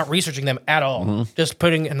them. Yeah, not researching them at all. Just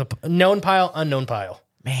putting in the known pile, unknown pile.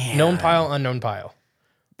 Man. Known pile, unknown pile.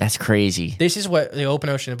 That's crazy. This is what the open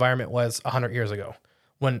ocean environment was 100 years ago.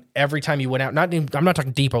 When every time you went out, I'm not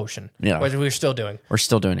talking deep ocean, which we're still doing. We're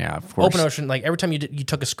still doing it, of course. Open ocean, like every time you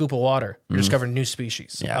took a scoop of water, you discovered new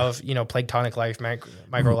species of, platonic life,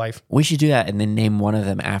 micro life. We should do that and then name one of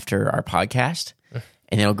them after our podcast,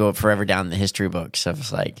 and it'll go forever down the history books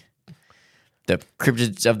of like the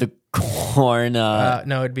cryptids of the corn.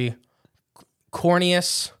 No, it'd be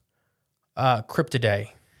Corneus cryptidae.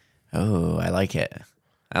 Oh, I like it.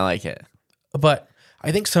 But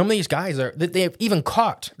I think some of these guys that they have even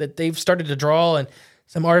caught, that they've started to draw, and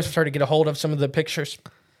some artists have started to get a hold of some of the pictures.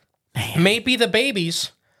 May be the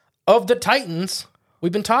babies of the Titans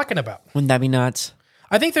we've been talking about. Wouldn't that be nuts?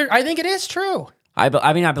 I think it is true. I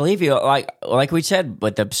believe you. Like we said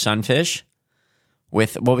with the sunfish.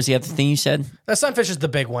 With what was the other thing you said? The sunfish is the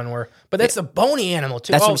big one, but that's a bony animal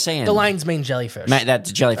too. That's what I'm saying. The lion's mane jellyfish.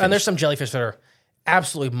 That's jellyfish. And there's some jellyfish that are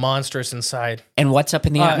absolutely monstrous inside. And what's up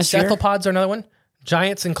in the atmosphere? Cephalopods are another one.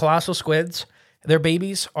 Giants and colossal squids. Their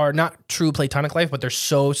babies are not true platonic life, but they're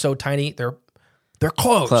so tiny. They're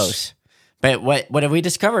close. But what have we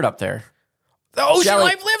discovered up there? The ocean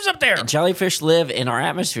life lives up there. Jellyfish live in our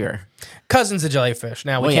atmosphere. Cousins of jellyfish.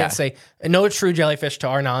 Now, we can't say no true jellyfish to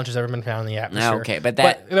our knowledge has ever been found in the atmosphere. Okay, but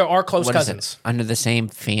there are close cousins. Under the same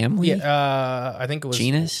family? Yeah, I think it was...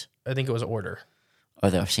 Genus? I think it was order. Oh,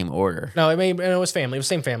 the same order. No, it was family. It was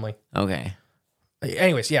same family. Okay.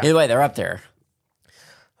 Anyways, yeah. Either way, they're up there.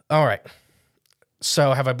 All right.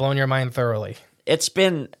 So, have I blown your mind thoroughly? It's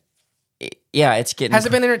been... Yeah, it's getting... Has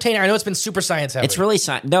it been entertaining? I know it's been super science heavy. It's really...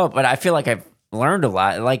 No, but I feel like I've learned a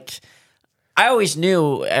lot. Like, I always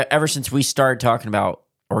knew, ever since we started talking about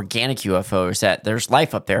organic UFOs, that there's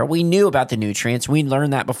life up there. We knew about the nutrients. We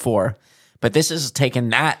learned that before. But this has taken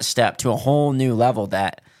that step to a whole new level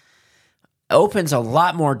that opens a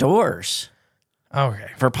lot more doors.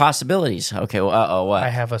 Okay. For possibilities. Okay, well, what? I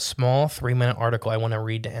have a small 3-minute article I want to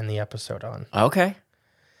read to end the episode on. Okay.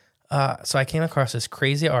 So I came across this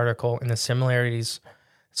crazy article and the similarities.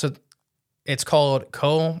 So it's called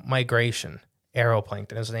Co-Migration.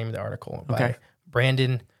 Aeroplankton is the name of the article by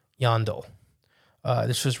Brandon Yondell.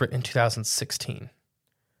 This was written in 2016.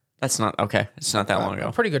 That's not, okay. It's not that long ago.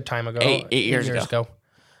 A pretty good time ago. 8 years ago.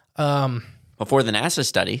 Before the NASA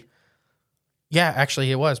study. Yeah, actually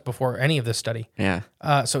it was before any of this study. Yeah.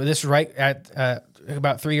 So this is right at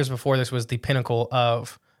about 3 years before this was the pinnacle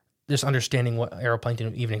of just understanding what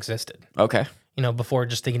aeroplankton even existed. Okay. Before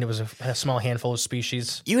just thinking it was a small handful of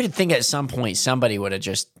species. You would think at some point somebody would have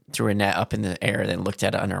just threw a net up in the air, then looked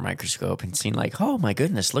at it under a microscope and seen like, oh my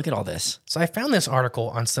goodness, look at all this. So I found this article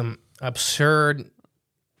on some absurd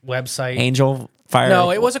website. Angel Fire.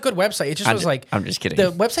 No, it was a good website. It just was like... I'm just kidding.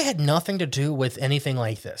 The website had nothing to do with anything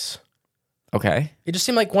like this. Okay. It just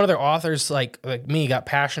seemed like one of their authors, like me, got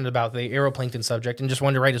passionate about the aeroplankton subject and just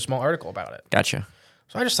wanted to write a small article about it. Gotcha.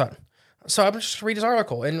 So I just thought, I'm just read his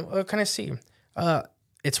article and kind of see.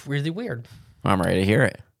 It's really weird. I'm ready to hear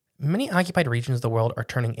it. Many occupied regions of the world are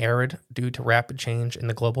turning arid due to rapid change in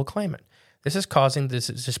the global climate. This is causing this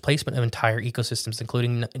displacement of entire ecosystems,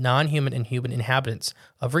 including non-human and human inhabitants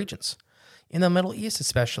of regions. In the Middle East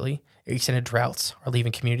especially, extended droughts are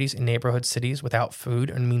leaving communities and neighborhood cities without food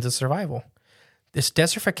and means of survival. This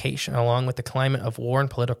desertification, along with the climate of war and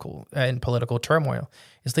political turmoil,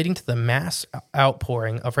 is leading to the mass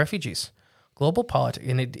outpouring of refugees. Global politics,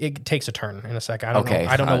 and it takes a turn in a second.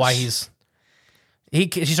 I don't know why she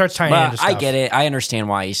starts tying into stuff. I get it. I understand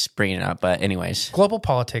why he's bringing it up, but anyways. Global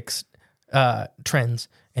politics trends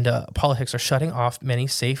and politics are shutting off many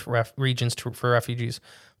safe regions for refugees,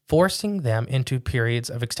 forcing them into periods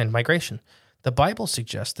of extended migration. The Bible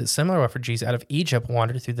suggests that similar refugees out of Egypt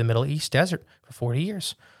wandered through the Middle East desert for 40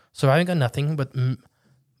 years, surviving on nothing but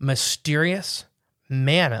mysterious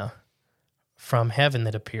manna from heaven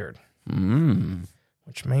that appeared,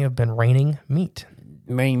 which may have been raining meat.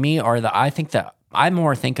 Raining meat, or I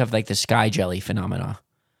more think of like the sky jelly phenomena.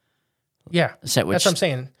 Yeah, that's what I'm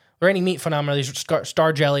saying. Raining meat phenomena, these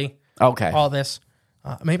star jelly, all this.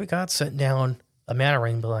 Maybe God's sent down a manna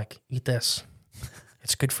rain and be like, eat this.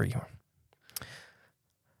 It's good for you.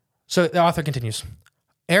 So the author continues,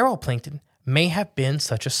 Aeroplankton may have been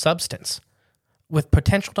such a substance with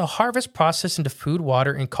potential to harvest, process into food,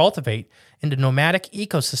 water, and cultivate into nomadic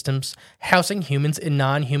ecosystems housing humans and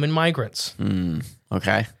non-human migrants.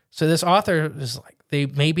 Okay. So this author is like, they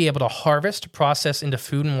may be able to harvest, process into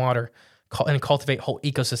food and water, and cultivate whole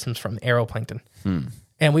ecosystems from aeroplankton. And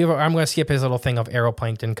I'm going to skip his little thing of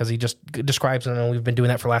aeroplankton because he just describes it, and we've been doing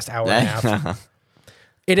that for the last hour and a half.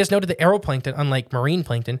 It is noted that aeroplankton, unlike marine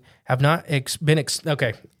plankton, have not been...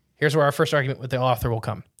 Okay, here's where our first argument with the author will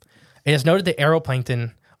come. It is noted that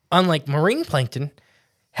aeroplankton, unlike marine plankton,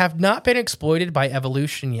 have not been exploited by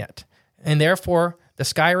evolution yet, and therefore the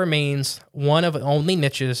sky remains one of the only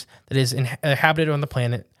niches that is inhabited on the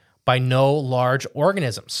planet by no large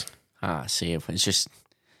organisms. See, it's just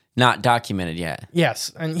not documented yet.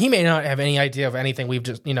 Yes, and he may not have any idea of anything we've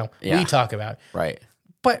just, we talk about. Right.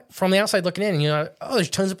 But from the outside looking in, there's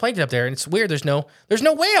tons of plankton up there, and it's weird. There's no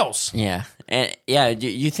whales. Yeah, and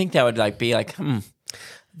you think that would be like.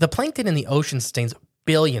 The plankton in the ocean sustains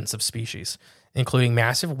billions of species, including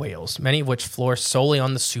massive whales, many of which flourish solely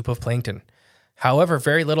on the soup of plankton. However,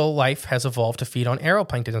 very little life has evolved to feed on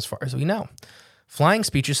aeroplankton as far as we know. Flying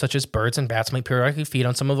species such as birds and bats might periodically feed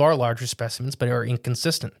on some of our larger specimens, but are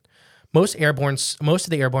inconsistent. Most of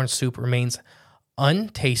the airborne soup remains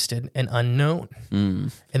untasted and unknown.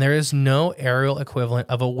 And there is no aerial equivalent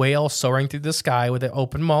of a whale soaring through the sky with an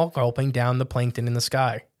open maw gulping down the plankton in the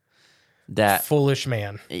sky. That foolish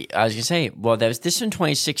man. I was going to say, well, that was this in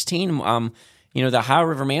 2016. The Ohio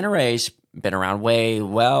River manta ray's been around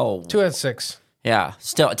 206. Yeah,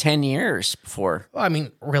 still 10 years before. Well, I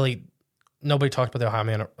mean, really, nobody talked about the Ohio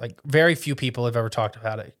manta. Like, very few people have ever talked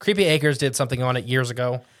about it. Creepy Acres did something on it years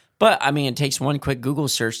ago. But I mean, it takes one quick Google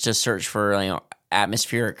search to search for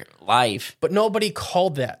atmospheric life. But nobody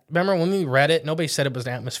called that. Remember when we read it? Nobody said it was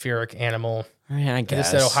an atmospheric animal. I guess.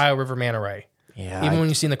 It said Ohio River manta ray. Yeah. Even when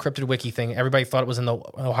you see the cryptid wiki thing, everybody thought it was in the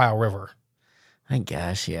Ohio River. I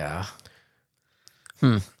guess, yeah.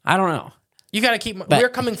 I don't know. You got to keep. We're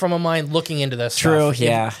coming from a mind looking into this. True. Stuff.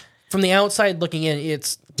 Yeah. From the outside looking in,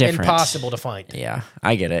 it's impossible to find. Yeah,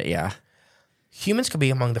 I get it. Yeah. Humans could be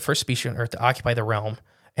among the first species on Earth to occupy the realm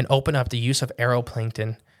and open up the use of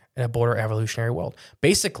aeroplankton in a border evolutionary world.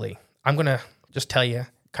 Basically, I'm going to just tell you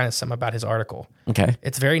kind of something about his article. Okay.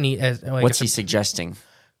 It's very neat. What's he suggesting?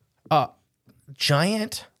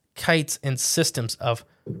 Giant kites and systems of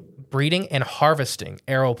breeding and harvesting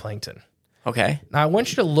aeroplankton. Okay. Now, I want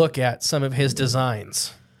you to look at some of his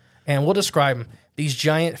designs, and we'll describe them. These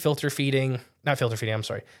giant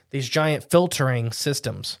these giant filtering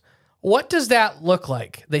systems. What does that look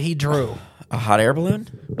like that he drew? A hot air balloon?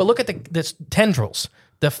 But look at the tendrils,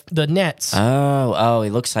 the nets. Oh,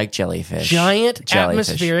 it looks like jellyfish. Giant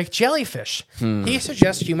atmospheric jellyfish. He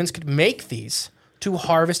suggests humans could make these to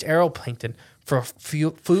harvest aeroplankton for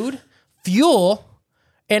food, fuel,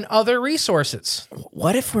 and other resources.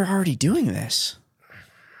 What if we're already doing this?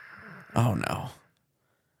 Oh, no.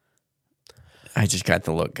 I just got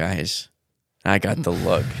the look, guys. I got the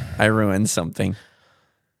look. I ruined something.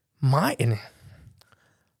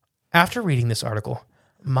 After reading this article,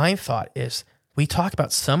 my thought is we talk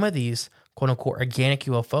about some of these quote-unquote organic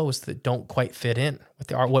UFOs that don't quite fit in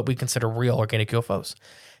with what we consider real organic UFOs.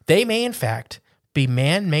 They may, in fact, be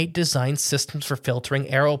man-made design systems for filtering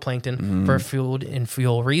aeroplankton for food and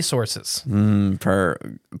fuel resources. For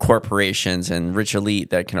corporations and rich elite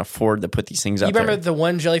that can afford to put these things up there. You remember the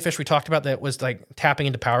one jellyfish we talked about that was like tapping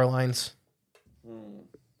into power lines?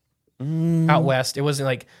 out west. It wasn't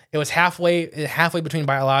like it was halfway between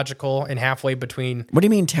biological and halfway between. What do you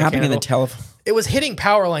mean tapping in the mechanical. telephone? It was hitting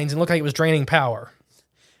power lines and looked like it was draining power.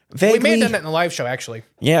 Vaguely, We may have done that in the live show, actually.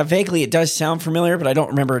 Yeah, vaguely it does sound familiar, but I don't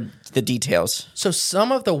remember the details. So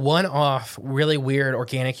some of the one-off, really weird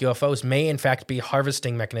organic UFOs may in fact be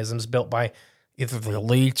harvesting mechanisms built by either the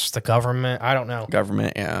elites, the government, I don't know.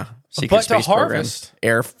 Government, yeah. But to harvest.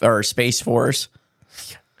 Air or Space Force.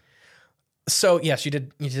 So yes, you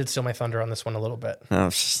did steal my thunder on this one a little bit.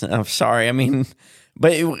 I'm sorry. I mean,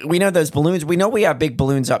 but we know those balloons. We know we have big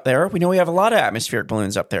balloons up there. We know we have a lot of atmospheric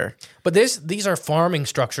balloons up there. But these are farming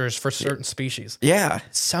structures for certain species. Yeah.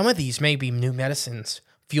 Some of these may be new medicines,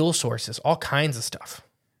 fuel sources, all kinds of stuff.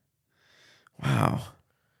 Wow.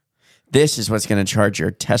 This is what's going to charge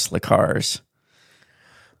your Tesla cars.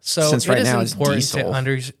 So Since right now it's important diesel.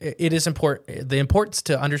 it is important. The importance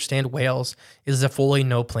to understand whales is the fully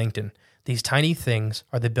no plankton. These tiny things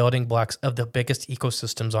are the building blocks of the biggest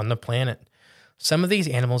ecosystems on the planet. Some of these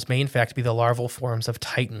animals may in fact be the larval forms of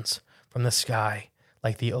titans from the sky,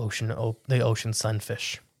 like the ocean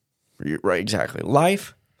sunfish. Right, exactly.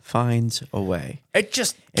 Life finds a way. It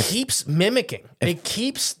just keeps mimicking. It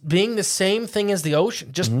keeps being the same thing as the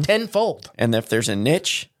ocean, just tenfold. And if there's a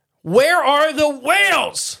niche, where are the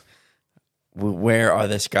whales? Where are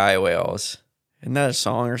the sky whales? Isn't that a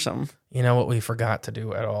song or something? You know what we forgot to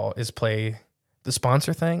do at all is play the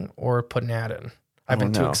sponsor thing or put an ad in. I've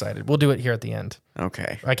been too excited. We'll do it here at the end.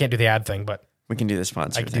 Okay. I can't do the ad thing, but we can do the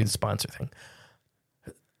sponsor thing. I can do the sponsor thing.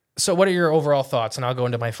 So what are your overall thoughts? And I'll go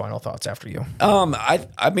into my final thoughts after you.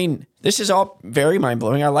 I mean, this is all very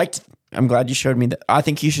mind-blowing. I'm glad you showed me that. I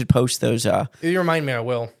think you should post those. If you remind me, I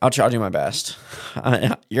will. I'll do my best.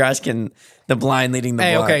 You're asking the blind leading the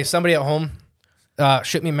blind. Okay, somebody at home,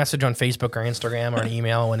 shoot me a message on Facebook or Instagram or an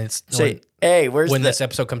email when when this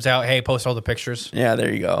episode comes out. Hey, post all the pictures. Yeah,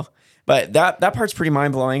 there you go. But that part's pretty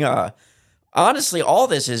mind-blowing. Honestly, all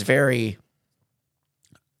this is very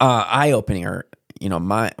eye-opening. Or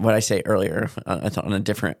what I say earlier on a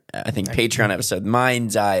different, I think, Patreon episode,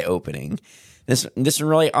 mind's eye-opening. This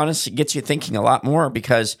really honestly gets you thinking a lot more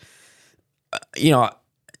because, I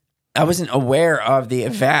wasn't aware of the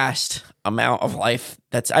vast amount of life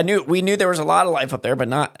we knew there was a lot of life up there, but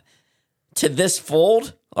not to this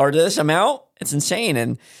fold or to this amount. It's insane.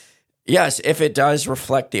 And yes, if it does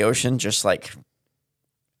reflect the ocean, just like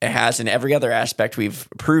it has in every other aspect we've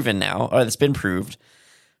proven now, or that's been proved,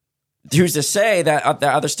 who's to say that the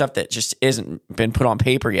other stuff that just isn't been put on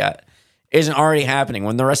paper yet isn't already happening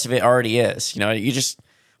when the rest of it already is?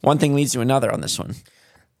 One thing leads to another on this one.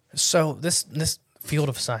 So this field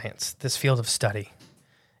of science, this field of study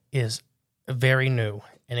is very new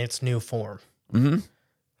in its new form. Mm-hmm.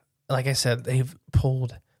 Like I said, they've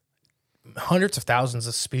pulled hundreds of thousands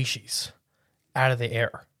of species out of the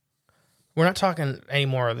air. We're not talking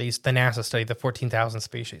anymore of the NASA study, the 14,000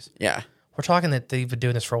 species. Yeah. We're talking that they've been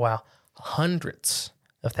doing this for a while. Hundreds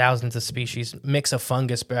of thousands of species, mix of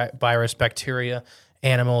fungus, virus, bacteria,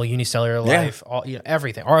 animal, unicellular life, all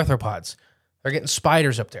everything. Arthropods. They're getting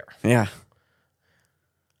spiders up there. Yeah.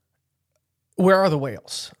 Where are the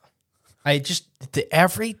whales?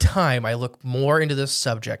 Every time I look more into this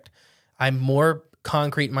subject, I'm more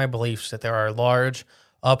concrete in my beliefs that there are large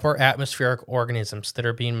upper atmospheric organisms that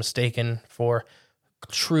are being mistaken for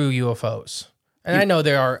true UFOs. And I know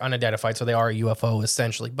they are unidentified, so they are a UFO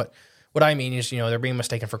essentially. But what I mean is, they're being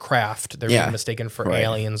mistaken for craft. They're being mistaken for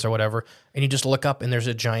aliens or whatever. And you just look up and there's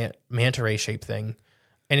a giant manta ray shaped thing.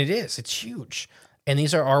 And it's huge. And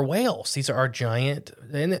these are our whales. These are our giant,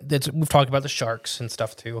 and we've talked about the sharks and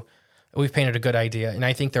stuff too. We've painted a good idea. And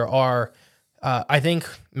I think there are, I think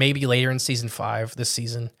maybe later in season 5, this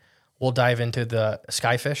season, we'll dive into the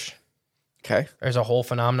skyfish. Okay. There's a whole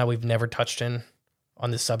phenomena we've never touched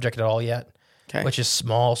on this subject at all yet, which is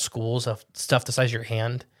small schools of stuff the size of your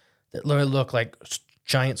hand that literally look like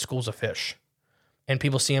giant schools of fish. And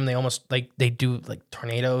people see them, they almost they do like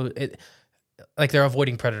tornado, like they're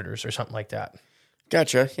avoiding predators or something like that.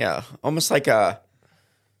 Gotcha. Yeah. Almost like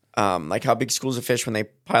like how big schools of fish when they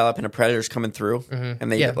pile up and a predator's coming through and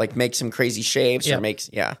they make some crazy shapes or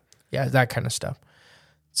that kind of stuff.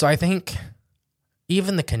 So I think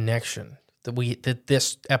even the connection that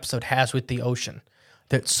this episode has with the ocean,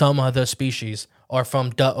 that some other species are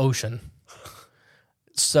from the ocean.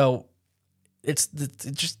 So it's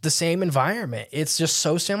just the same environment. It's just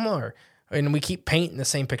so similar. And we keep painting the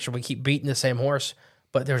same picture. We keep beating the same horse,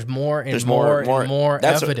 but there's more and more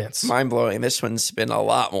evidence. Mind-blowing. This one's been a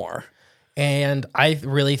lot more. And I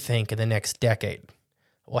really think in the next decade,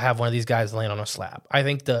 we'll have one of these guys land on a slab. I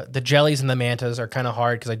think the jellies and the mantas are kind of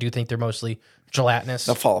hard because I do think they're mostly gelatinous.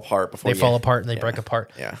 They'll fall apart before they fall apart and they break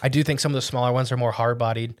apart. Yeah. I do think some of the smaller ones are more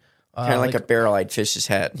hard-bodied. Kind of like a barrel-eyed fish's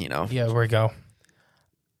head, Yeah, there we go.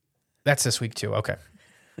 That's this week too. Okay.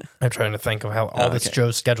 I'm trying to think of how all this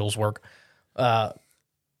Joe's schedules work.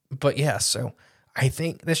 But yeah, so I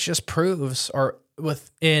think this just proves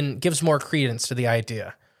gives more credence to the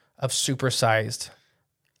idea of supersized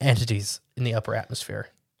entities in the upper atmosphere.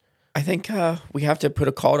 I think we have to put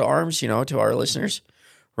a call to arms, to our listeners.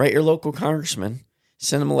 Write your local congressman,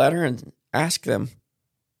 send them a letter and ask them,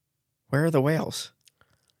 where are the whales?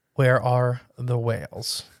 Where are the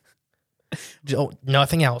whales?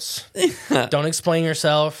 Nothing else. Don't explain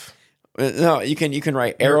yourself. No, you can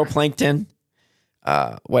write Aeroplankton.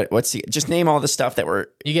 Just name all the stuff that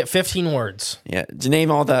you get 15 words. Yeah. To name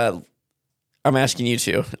all the, I'm asking you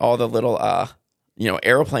to, all the little,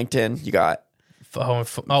 Aeroplankton. You got.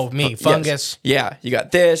 Fungus. Yes. Yeah. You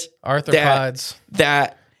got this. Arthropods.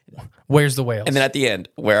 That. Where's the whales? And then at the end,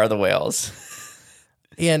 where are the whales?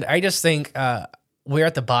 And I just think we're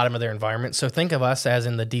at the bottom of their environment. So think of us as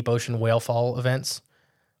in the deep ocean whale fall events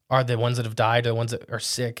are the ones that have died, the ones that are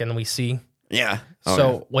sick and we see. Yeah.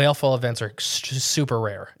 Whale fall events are super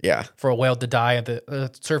rare. Yeah. For a whale to die at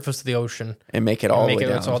the surface of the ocean. And make it all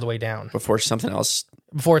the way down. Before something else.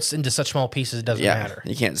 Before it's into such small pieces, it doesn't matter.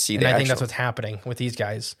 You can't see and I think that's what's happening with these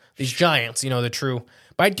guys. These giants, the true.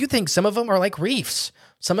 But I do think some of them are like reefs.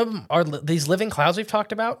 Some of them are these living clouds we've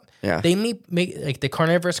talked about. Yeah. They make like the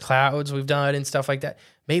carnivorous clouds we've done and stuff like that.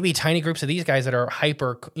 Maybe tiny groups of these guys that are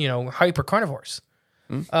hyper carnivores.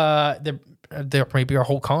 There may be a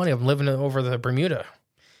whole colony of them living over the Bermuda.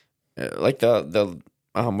 Like the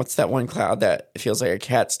what's that one cloud that feels like a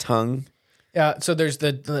cat's tongue? Yeah, so there's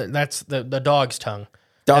that's the dog's tongue.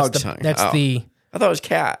 Dog's tongue. That's I thought it was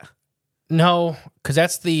cat. No, because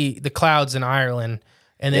that's the clouds in Ireland,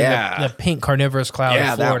 and then the pink carnivorous cloud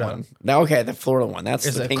in Florida. That one. Now, the Florida one. That's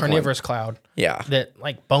the pink carnivorous cloud. Yeah, that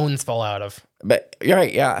like bones fall out of. But you're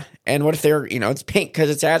right, yeah. And what if they're it's pink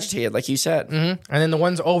because it's agitated, like you said. Mm-hmm. And then the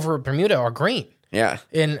ones over Bermuda are green. Yeah.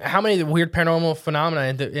 And how many weird paranormal phenomena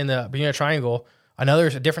in the Bermuda Triangle? I know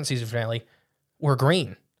there's a different season finale. Were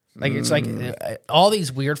green. Like it's like all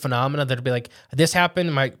these weird phenomena that'll be like this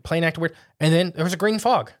happened, my plane acted weird, and then there was a green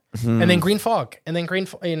fog, and then green fog, and then green,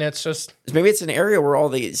 and it's just maybe it's an area where all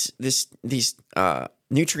these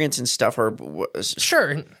nutrients and stuff are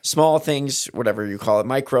small things, whatever you call it,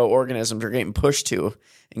 microorganisms are getting pushed to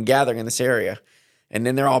and gathering in this area, and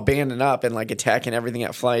then they're all banding up and like attacking everything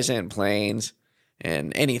that flies in, planes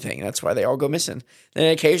and anything. That's why they all go missing.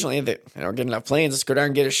 Then occasionally they don't get enough planes. Let's go down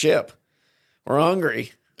and get a ship. We're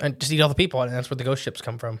hungry. And just eat all the people, and that's where the ghost ships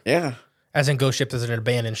come from. Yeah. As in ghost ship is an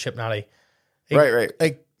abandoned ship, not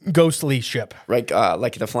a ghostly ship. Right,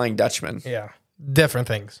 like the Flying Dutchman. Yeah. Different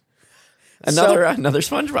things. Another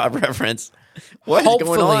SpongeBob reference. What is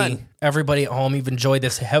going on? Hopefully, everybody at home, you've enjoyed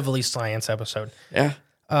this heavily science episode. Yeah.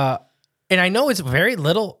 And I know it's very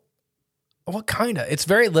little. What kind of? It's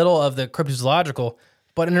very little of the cryptozoological,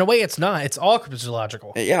 but in a way it's not. It's all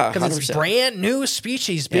cryptozoological. Yeah, because it's brand new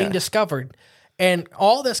species being discovered. And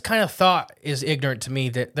all this kind of thought is ignorant to me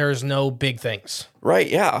that there's no big things. Right,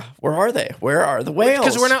 yeah. Where are they? Where are the whales?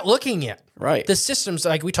 Because we're not looking yet. Right. The systems,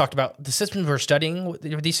 like we talked about, the systems we're studying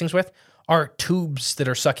these things with are tubes that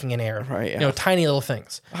are sucking in air. Right, yeah. Tiny little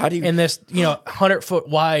things. How do you... And this, 100-foot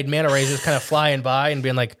wide manta rays is kind of flying by and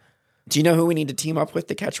being like... Do you know who we need to team up with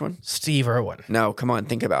to catch one? Steve Irwin. No, come on,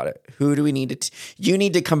 think about it. Who do we need to... You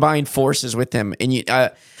need to combine forces with him. And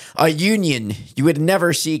a union you would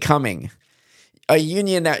never see coming. A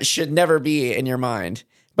union that should never be in your mind.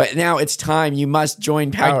 But now it's time. You must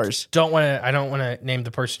join powers. I don't want to name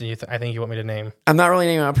the person I think you want me to name. I'm not really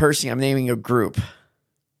naming a person. I'm naming a group.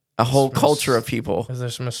 A whole culture of people. Is there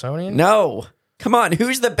Smithsonian? No. Come on.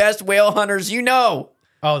 Who's the best whale hunters you know?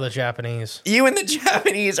 Oh, the Japanese. You and the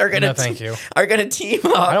Japanese are going to are going to team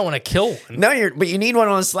up. I don't want to kill one. No, but you need one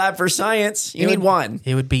on a slab for science. You need one.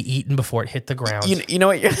 It would be eaten before it hit the ground. You know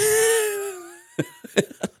what you're...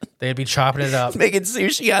 They'd be chopping it up. Making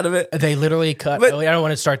sushi out of it. They literally cut... I don't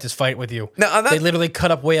want to start this fight with you. No, I'm not... They literally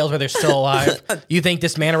cut up whales where they're still alive. You think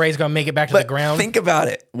this manta ray is going to make it back to the ground? Think about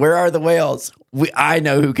it. Where are the whales? I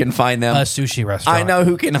know who can find them. A sushi restaurant. I know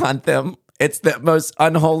who can hunt them. It's the most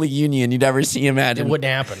unholy union you'd ever see imagine. It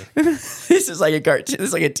wouldn't happen. This is like a cartoon. This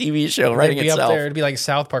is like a TV show writing itself. Up there. It'd be like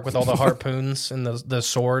South Park with all the harpoons and the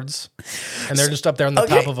swords, and they're just up there on the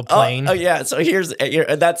top of a plane. Oh yeah. So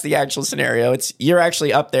that's the actual scenario. You're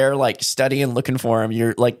actually up there like studying, looking for them.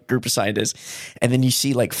 You're like group of scientists, and then you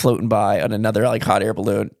see like floating by on another like hot air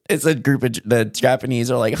balloon. It's a group of the Japanese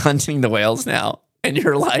are like hunting the whales now. and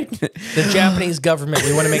you're like... The Japanese government,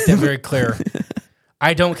 we want to make that very clear.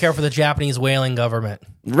 I don't care for the Japanese whaling government.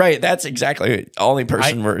 Right, that's exactly the only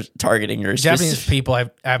person we're targeting. Japanese people I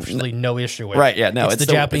have absolutely no issue with. Right, yeah, no, it's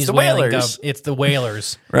the Japanese whalers. It's the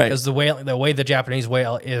whalers. Right. Because the way the Japanese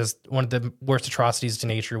whale is one of the worst atrocities to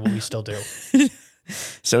nature, we still do.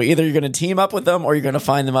 So either you're going to team up with them or you're going to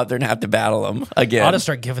find them out there and have to battle them again. I'll just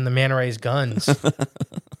start giving the manta rays guns.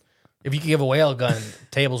 If you could give a whale a gun,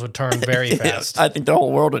 tables would turn very fast. I think the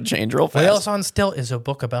whole world would change real fast. Whales on Still is a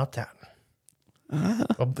book about that.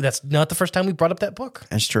 That's not the first time we brought up that book.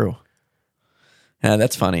 That's true. Yeah,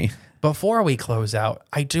 that's funny. Before we close out,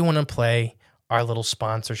 I do want to play our little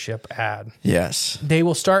sponsorship ad. Yes. They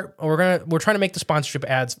will start. We're trying to make the sponsorship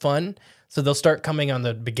ads fun, so they'll start coming on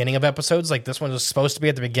the beginning of episodes. Like this one was supposed to be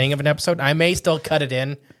at the beginning of an episode. I may still cut it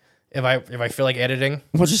in if I feel like editing.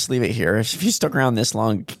 We'll just leave it here. If you stuck around this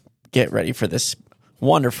long, get ready for this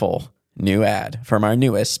wonderful new ad from our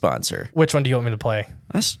newest sponsor. Which one do you want me to play?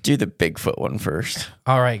 Let's do the Bigfoot one first.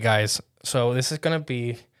 All right, guys. So this is going to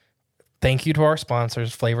be thank you to our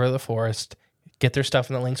sponsors, Flavor of the Forest. Get their stuff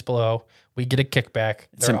in the links below. We get a kickback.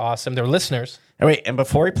 They're awesome. They're listeners. Oh, wait, and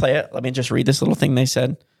before we play it, let me just read this little thing they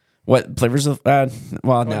said. What flavors of...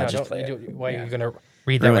 well, no, just play it. Why are you going to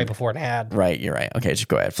read that right before an ad? Right, you're right. Okay, just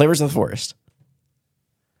go ahead. Flavors of the Forest.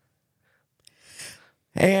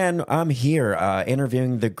 And I'm here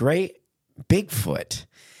interviewing the great Bigfoot.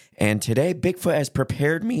 And today, Bigfoot has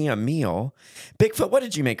prepared me a meal. Bigfoot, what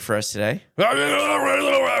did you make for us today?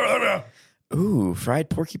 Ooh, fried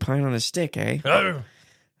porcupine on a stick, eh?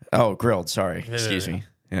 Oh, grilled, sorry. Excuse me.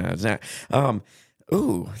 Yeah, it's not.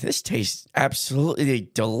 Ooh, this tastes absolutely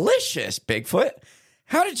delicious, Bigfoot.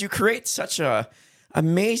 How did you create such a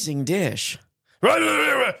amazing dish?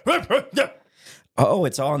 Oh,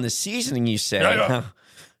 it's all in the seasoning, you say.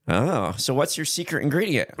 Oh, so what's your secret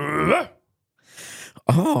ingredient?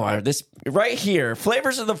 Oh, this right here.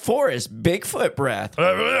 Flavors of the Forest, Bigfoot breath.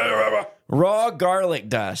 Raw garlic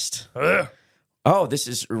dust. Oh, this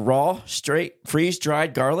is raw, straight,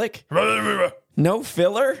 freeze-dried garlic? No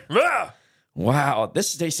filler? Wow,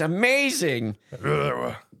 this tastes amazing.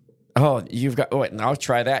 Oh, you've got... Oh, and I'll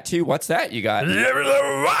try that too. What's that you got?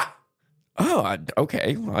 Oh,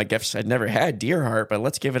 okay. Well, I guess I'd never had deer heart, but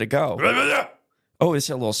let's give it a go. Oh, it's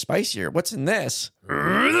a little spicier. What's in this?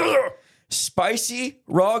 Spicy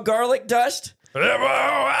raw garlic dust?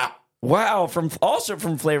 Wow, also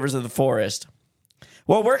from Flavors of the Forest.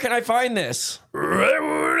 Well, where can I find this?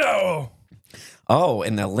 Oh,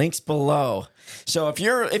 in the links below. So if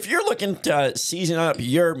you're looking to season up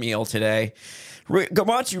your meal today, why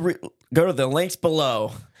don't you go to the links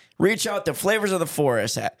below. Reach out to Flavors of the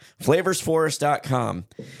Forest at flavorsforest.com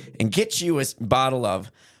and get you a bottle of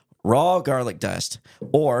raw garlic dust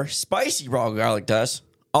or spicy raw garlic dust,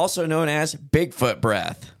 also known as Bigfoot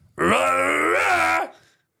breath.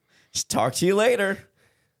 Just talk to you later.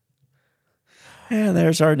 And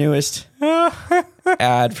there's our newest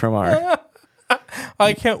ad from our...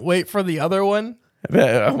 I can't wait for the other one.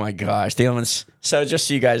 Oh my gosh, the ones. So just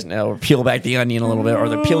so you guys know, peel back the onion a little bit,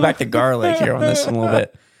 or peel back the garlic here on this one a little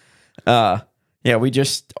bit. Yeah, we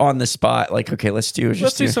just on the spot, like, okay, let's do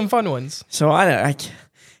some fun ones. So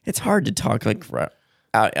it's hard to talk like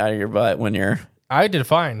out of your butt when you're. I did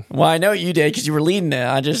fine. Well, I know you did because you were leading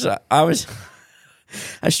it.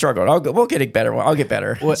 I struggled. We'll get better. I'll get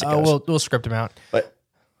better. We'll script them out. But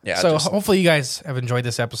yeah. So hopefully you guys have enjoyed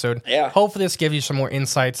this episode. Yeah. Hopefully this gives you some more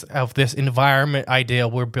insights of this environment ideal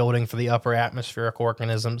we're building for the upper atmospheric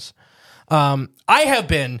organisms. I have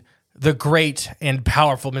been the great and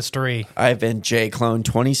powerful mystery. I've been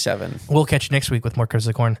JClone27. We'll catch you next week with more Critters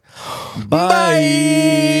of the Corn.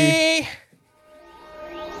 Bye.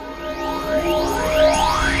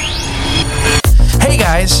 Hey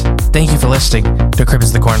guys, thank you for listening to Critters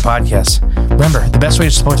of the Corn podcast. Remember, the best way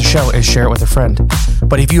to support the show is share it with a friend.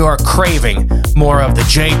 But if you are craving more of the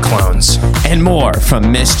J clones and more from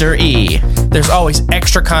Mr. E, there's always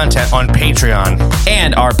extra content on Patreon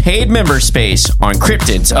and our paid member space on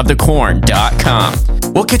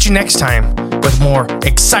cryptidsofthecorn.com. We'll catch you next time with more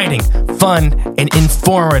exciting, fun, and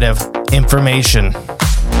informative information.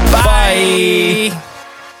 Bye.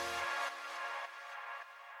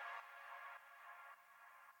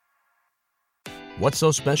 What's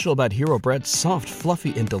so special about Hero Bread's soft,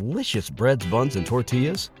 fluffy, and delicious breads, buns, and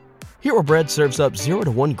tortillas? Hero Bread serves up 0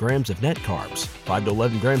 to 1 grams of net carbs, 5 to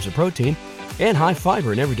 11 grams of protein, and high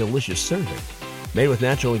fiber in every delicious serving. Made with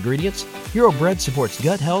natural ingredients, Hero Bread supports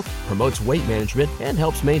gut health, promotes weight management, and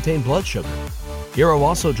helps maintain blood sugar. Hero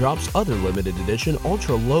also drops other limited edition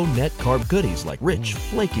ultra-low net carb goodies like rich,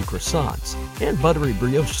 flaky croissants and buttery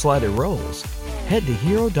brioche slider rolls. Head to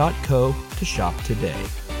hero.co to to shop today.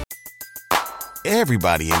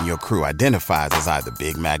 Everybody in your crew identifies as either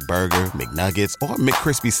Big Mac Burger, McNuggets, or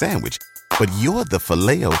McCrispy Sandwich. But you're the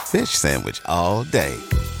Filet-O-Fish Sandwich all day.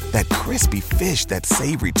 That crispy fish, that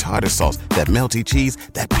savory tartar sauce, that melty cheese,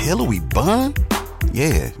 that pillowy bun.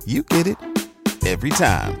 Yeah, you get it. Every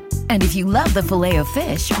time. And if you love the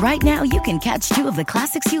Filet-O-Fish, right now you can catch 2 of the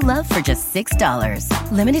classics you love for just $6.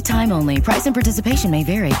 Limited time only. Price and participation may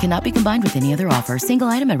vary. Cannot be combined with any other offer. Single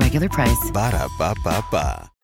item at regular price. Ba-da-ba-ba-ba.